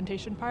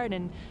representation part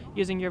and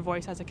using your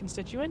voice as a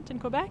constituent in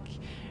Quebec.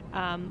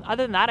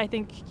 Other than that, I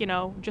think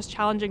just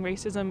challenging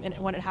racism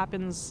when it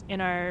happens in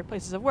our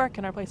places of work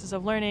and our places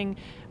of learning,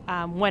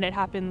 when it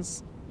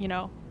happens,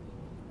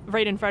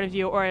 right in front of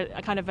you, or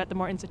kind of at the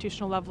more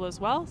institutional level as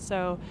well.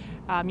 So,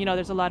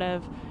 there's a lot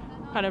of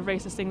kind of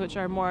racist things which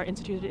are more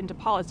instituted into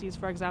policies,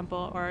 for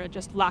example, or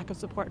just lack of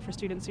support for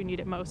students who need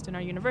it most in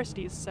our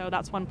universities. So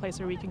that's one place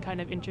where we can kind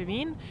of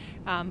intervene,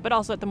 but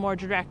also at the more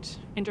direct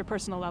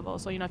interpersonal level.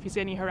 So, if you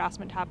see any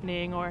harassment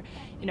happening, or,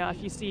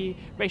 if you see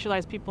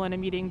racialized people in a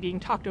meeting being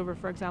talked over,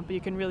 for example,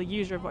 you can really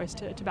use your voice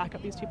to back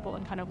up these people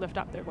and kind of lift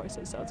up their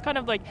voices. So it's kind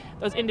of like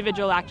those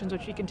individual actions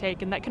which we can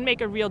take and that can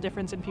make a real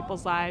difference in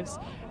people's lives,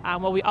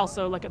 while we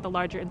also look at the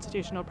larger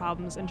institutional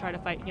problems and try to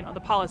fight, the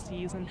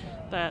policies and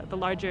the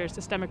larger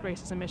systemic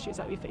racism issues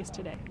that we face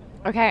today.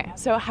 Okay,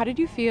 so how did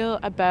you feel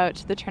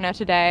about the turnout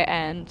today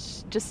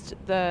and just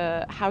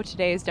how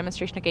today's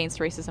demonstration against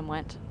racism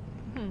went?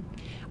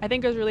 I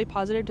think it was really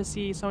positive to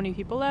see so many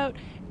people out,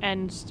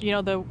 and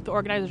the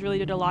organizers really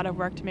did a lot of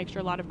work to make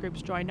sure a lot of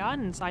groups joined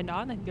on and signed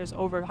on. I think there's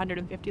over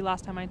 150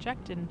 last time I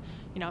checked, and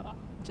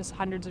just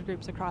hundreds of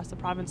groups across the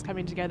province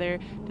coming together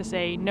to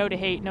say no to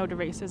hate, no to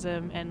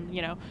racism, and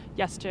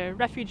yes to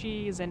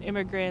refugees and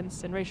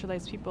immigrants and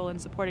racialized people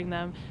and supporting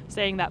them,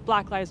 saying that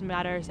Black lives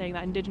matter, saying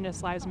that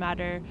Indigenous lives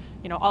matter,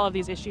 all of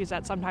these issues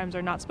that sometimes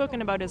are not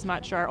spoken about as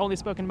much or are only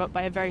spoken about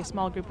by a very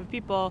small group of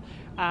people.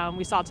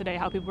 We saw today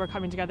how people were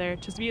coming together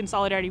to be in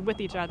solidarity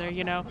with each other,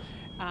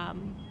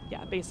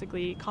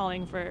 basically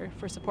calling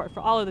for support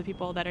for all of the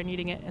people that are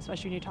needing it,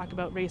 especially when you talk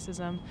about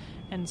racism.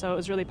 And so it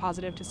was really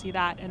positive to see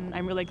that, and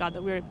I'm really glad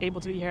that we were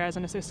able to be here as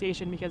an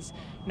association because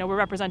we're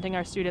representing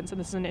our students, and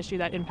this is an issue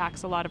that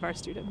impacts a lot of our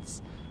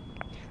students.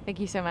 Thank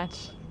you so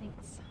much.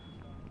 Thanks.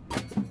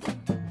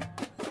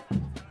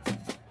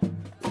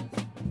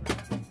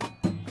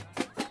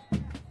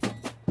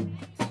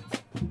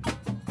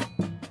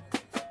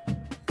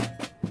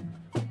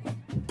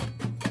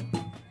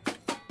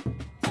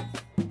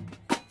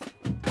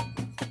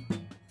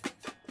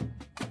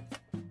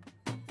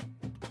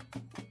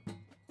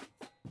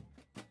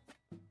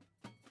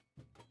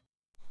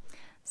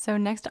 So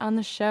next on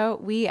the show,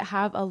 we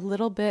have a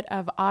little bit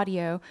of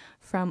audio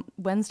from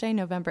Wednesday,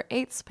 November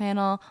 8th's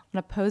panel on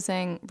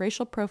opposing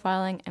racial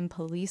profiling and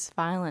police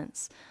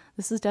violence.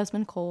 This is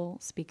Desmond Cole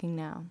speaking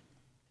now.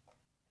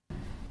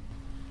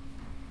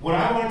 What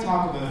I want to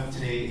talk about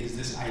today is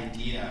this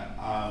idea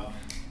of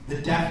the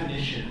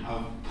definition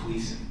of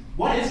policing.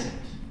 What is it?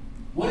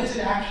 What is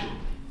it actually?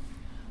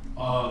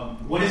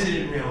 What is it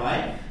in real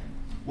life?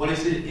 What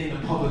is it in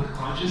the public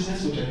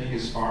consciousness, which I think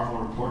is far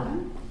more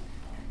important?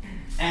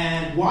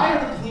 And why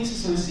are the police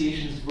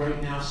associations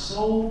right now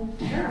so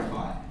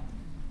terrified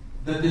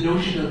that the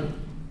notion of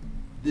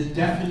the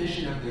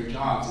definition of their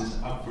jobs is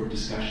up for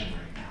discussion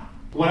right now?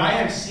 What I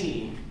have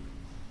seen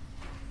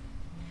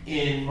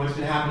in what's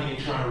been happening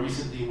in Toronto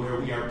recently, where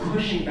we are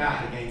pushing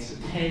back against a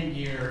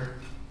 10-year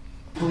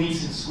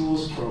police and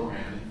schools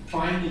program and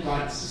finally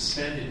got it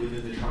suspended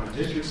within the Toronto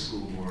District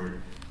School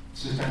Board,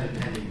 suspended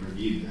pending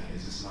review, that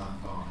is, it's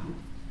not gone.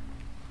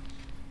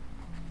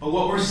 But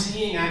what we're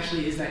seeing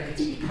actually is that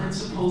it's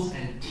principals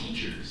and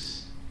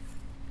teachers,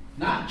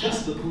 not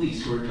just the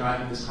police, who are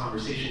driving this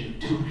conversation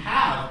to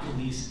have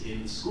police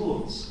in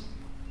schools.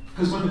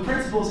 Because when the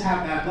principals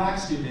have that Black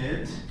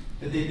student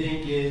that they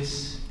think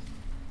is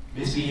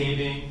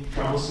misbehaving,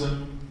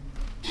 troublesome,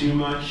 too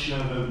much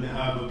of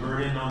a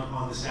burden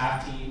on the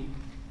staff team,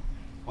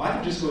 well, I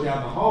can just go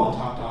down the hall and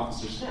talk to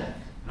Officer Smith.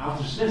 And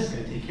Officer Smith's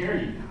going to take care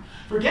of you now.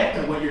 Forget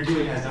that what you're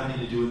doing has nothing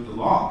to do with the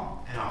law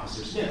and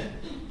Officer Smith.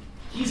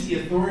 He's the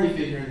authority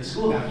figure in the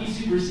school now. He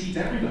supersedes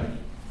everybody.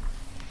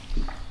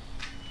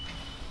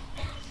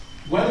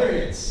 Whether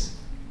it's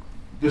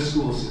the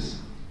school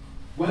system,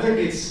 whether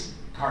it's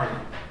Cardi,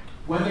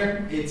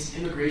 whether it's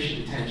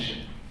immigration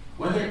detention,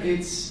 whether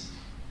it's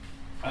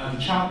the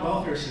child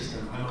welfare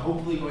system. I'm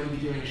hopefully going to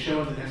be doing a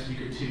show in the next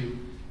week or two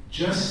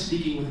just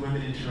speaking with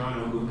women in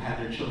Toronto who have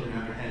had their children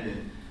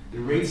apprehended, the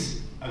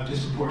rates of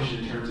disproportion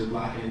in terms of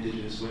Black and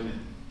Indigenous women.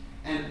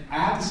 And I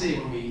have to say,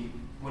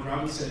 when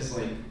Robin says,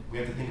 we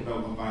have to think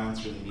about what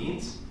violence really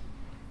means,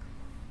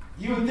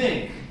 you would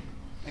think,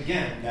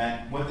 again,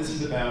 that what this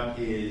is about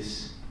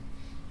is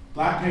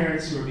Black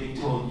parents who are being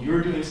told,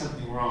 you're doing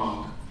something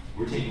wrong,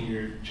 we're taking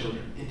your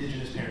children.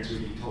 Indigenous parents who are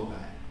being told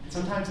that. And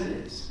sometimes it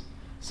is.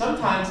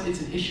 Sometimes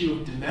it's an issue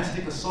of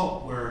domestic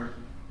assault where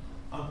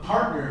a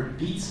partner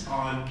beats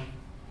on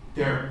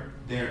their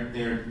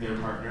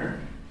partner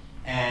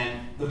and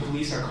the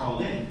police are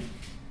called in.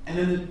 And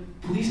then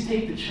the police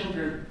take the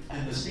children,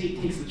 and the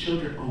state takes the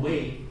children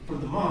away from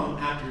the mom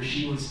after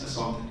she was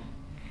assaulted.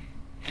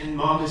 And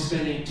mom is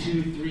spending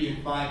 2, 3,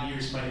 and 5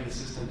 years fighting the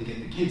system to get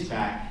the kids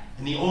back.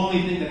 And the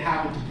only thing that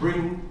happened to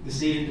bring the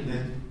state into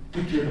the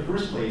picture in the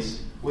first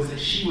place was that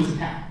she was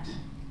attacked.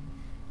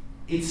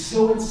 It's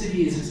so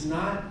insidious. It's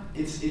not.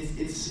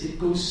 It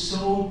goes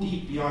so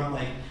deep beyond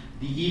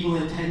the evil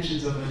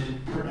intentions of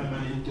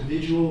an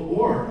individual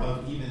or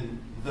of even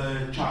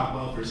the child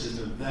welfare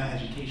system, the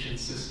education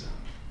system.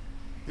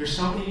 There's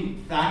so many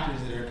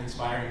factors that are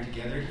conspiring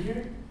together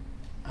here.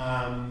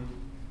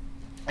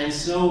 And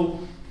so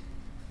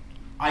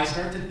I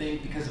start to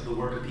think, because of the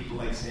work of people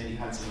like Sandy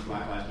Hudson of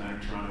Black Lives Matter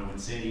Toronto, when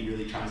Sandy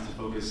really tries to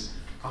focus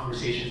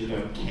conversations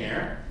about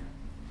care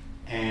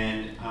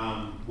and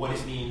what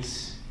it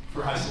means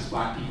for us as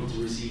Black people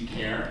to receive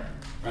care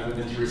rather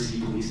than to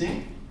receive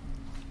policing,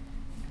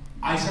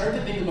 I started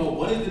to think about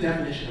what is the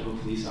definition of a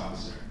police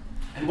officer,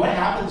 and what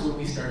happens when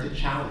we start to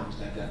challenge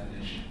that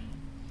definition.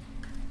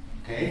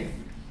 Okay?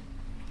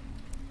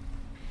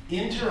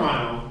 In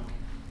Toronto,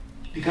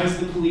 because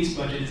the police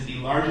budget is the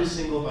largest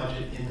single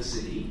budget in the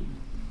city,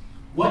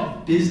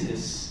 what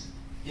business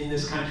in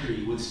this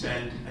country would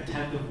spend a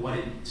tenth of what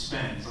it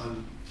spends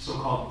on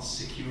so-called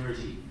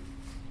security?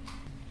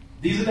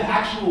 These are the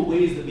actual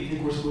ways that we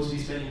think we're supposed to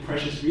be spending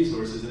precious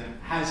resources, and it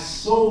has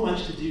so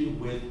much to do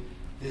with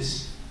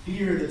this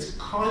fear that's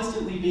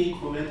constantly being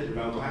fomented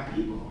about Black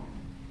people.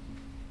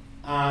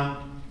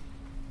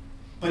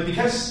 But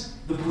because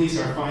the police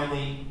are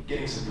finally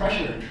getting some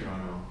pressure in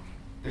Toronto,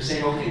 they're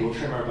saying, okay, we'll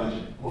trim our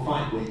budget, we'll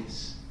find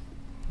ways.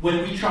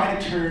 When we try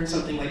to turn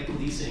something like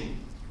policing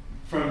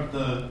from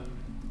the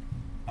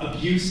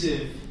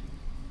abusive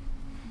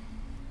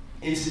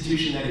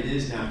institution that it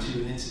is now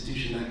to an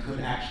institution that could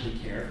actually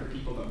care for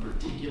people, but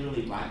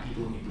particularly Black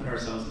people, and we put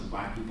ourselves as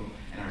Black people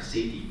and our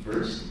safety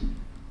first,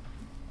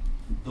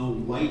 the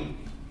white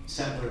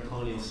settler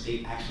colonial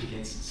state actually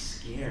gets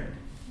scared.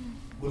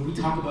 When we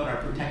talk about our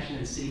protection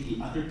and safety,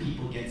 other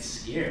people get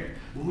scared.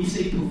 When we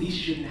say police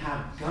shouldn't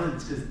have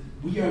guns because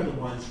we are the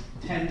ones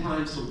 10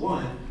 times to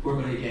 1 who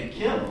are going to get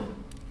killed,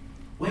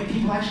 white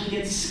people actually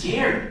get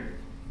scared.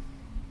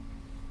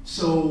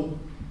 So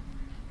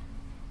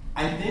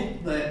I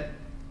think that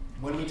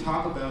when we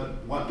talk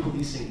about what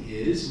policing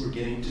is, we're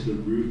getting to the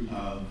root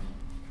of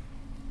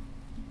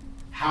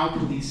how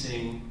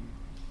policing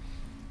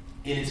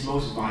in its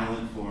most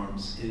violent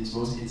forms, in its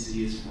most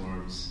insidious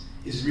forms,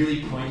 is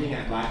really pointing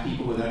at Black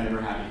people without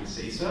ever having to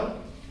say so.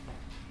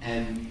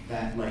 And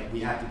that we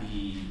have to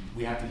be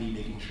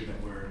making sure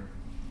that we're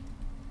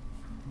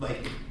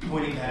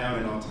pointing that out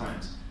at all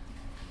times.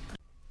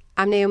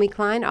 I'm Naomi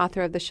Klein,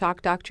 author of The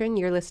Shock Doctrine.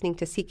 You're listening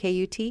to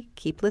CKUT.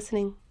 Keep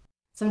listening.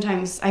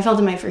 Sometimes I felt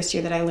in my first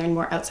year that I learned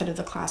more outside of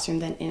the classroom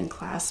than in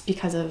class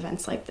because of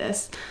events like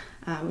this,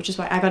 which is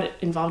why I got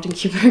involved in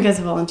QPIRG as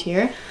a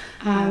volunteer.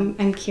 I'm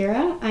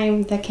Kiera.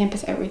 I'm the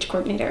Campus Outreach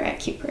Coordinator at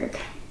QPIRG.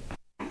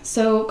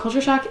 So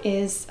Culture Shock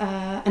is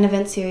an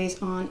event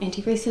series on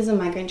anti-racism,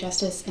 migrant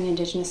justice, and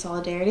Indigenous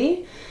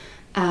solidarity.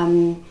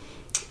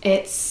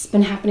 It's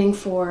been happening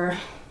for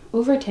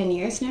over 10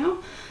 years now.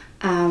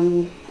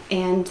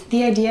 And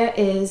the idea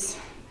is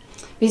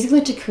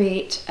basically to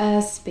create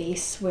a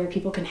space where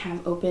people can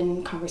have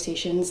open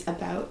conversations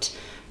about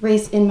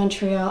race in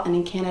Montreal and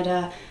in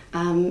Canada,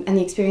 and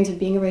the experience of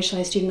being a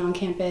racialized student on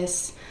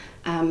campus.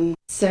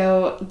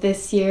 So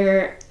this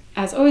year,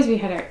 as always, we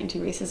had our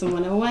Anti-Racism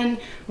 101.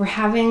 We're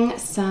having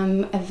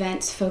some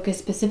events focused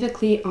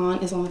specifically on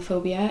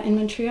Islamophobia in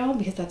Montreal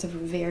because that's a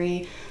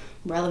very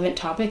relevant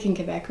topic in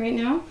Quebec right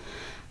now.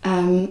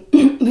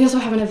 We also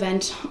have an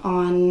event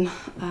on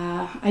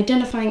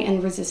identifying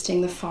and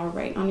resisting the far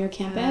right on your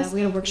campus.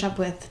 We had a workshop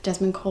with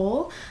Desmond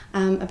Cole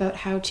about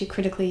how to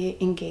critically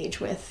engage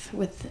with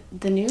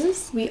the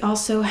news. We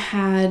also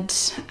had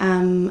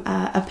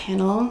a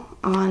panel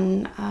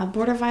on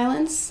border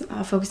violence,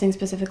 focusing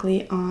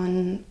specifically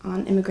on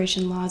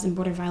immigration laws and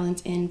border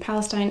violence in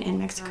Palestine and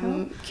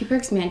Mexico.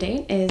 QPIRG's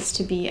mandate is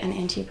to be an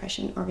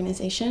anti-oppression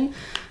organization,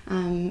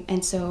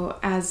 and so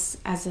as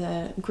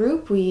a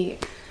group, we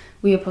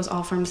oppose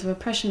all forms of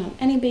oppression on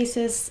any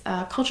basis.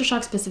 Culture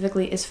Shock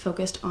specifically is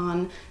focused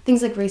on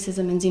things like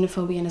racism and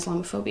xenophobia and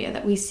Islamophobia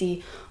that we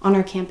see on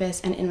our campus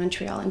and in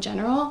Montreal in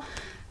general.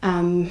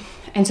 And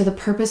so the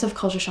purpose of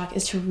Culture Shock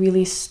is to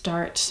really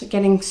start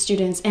getting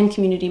students and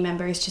community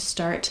members to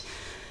start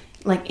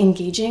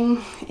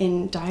engaging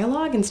in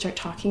dialogue and start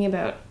talking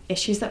about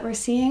issues that we're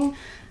seeing.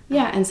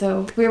 Yeah, and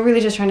so we're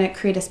really just trying to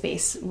create a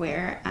space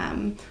where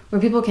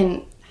people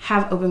can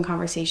have open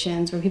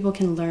conversations, where people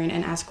can learn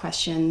and ask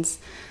questions,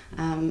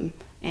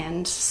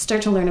 and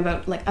start to learn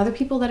about other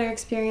people that are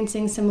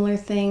experiencing similar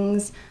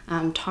things,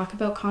 talk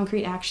about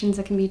concrete actions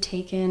that can be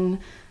taken,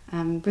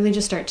 really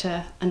just start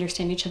to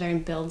understand each other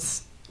and build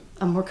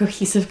a more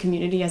cohesive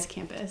community as a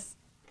campus.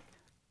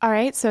 All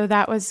right, so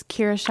that was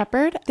Kiera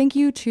Sheppard. Thank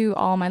you to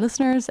all my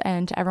listeners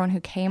and to everyone who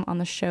came on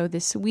the show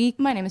this week.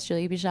 My name is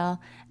Julia Bijal,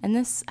 and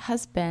this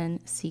has been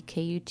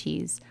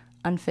CKUT's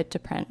Unfit to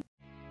Print.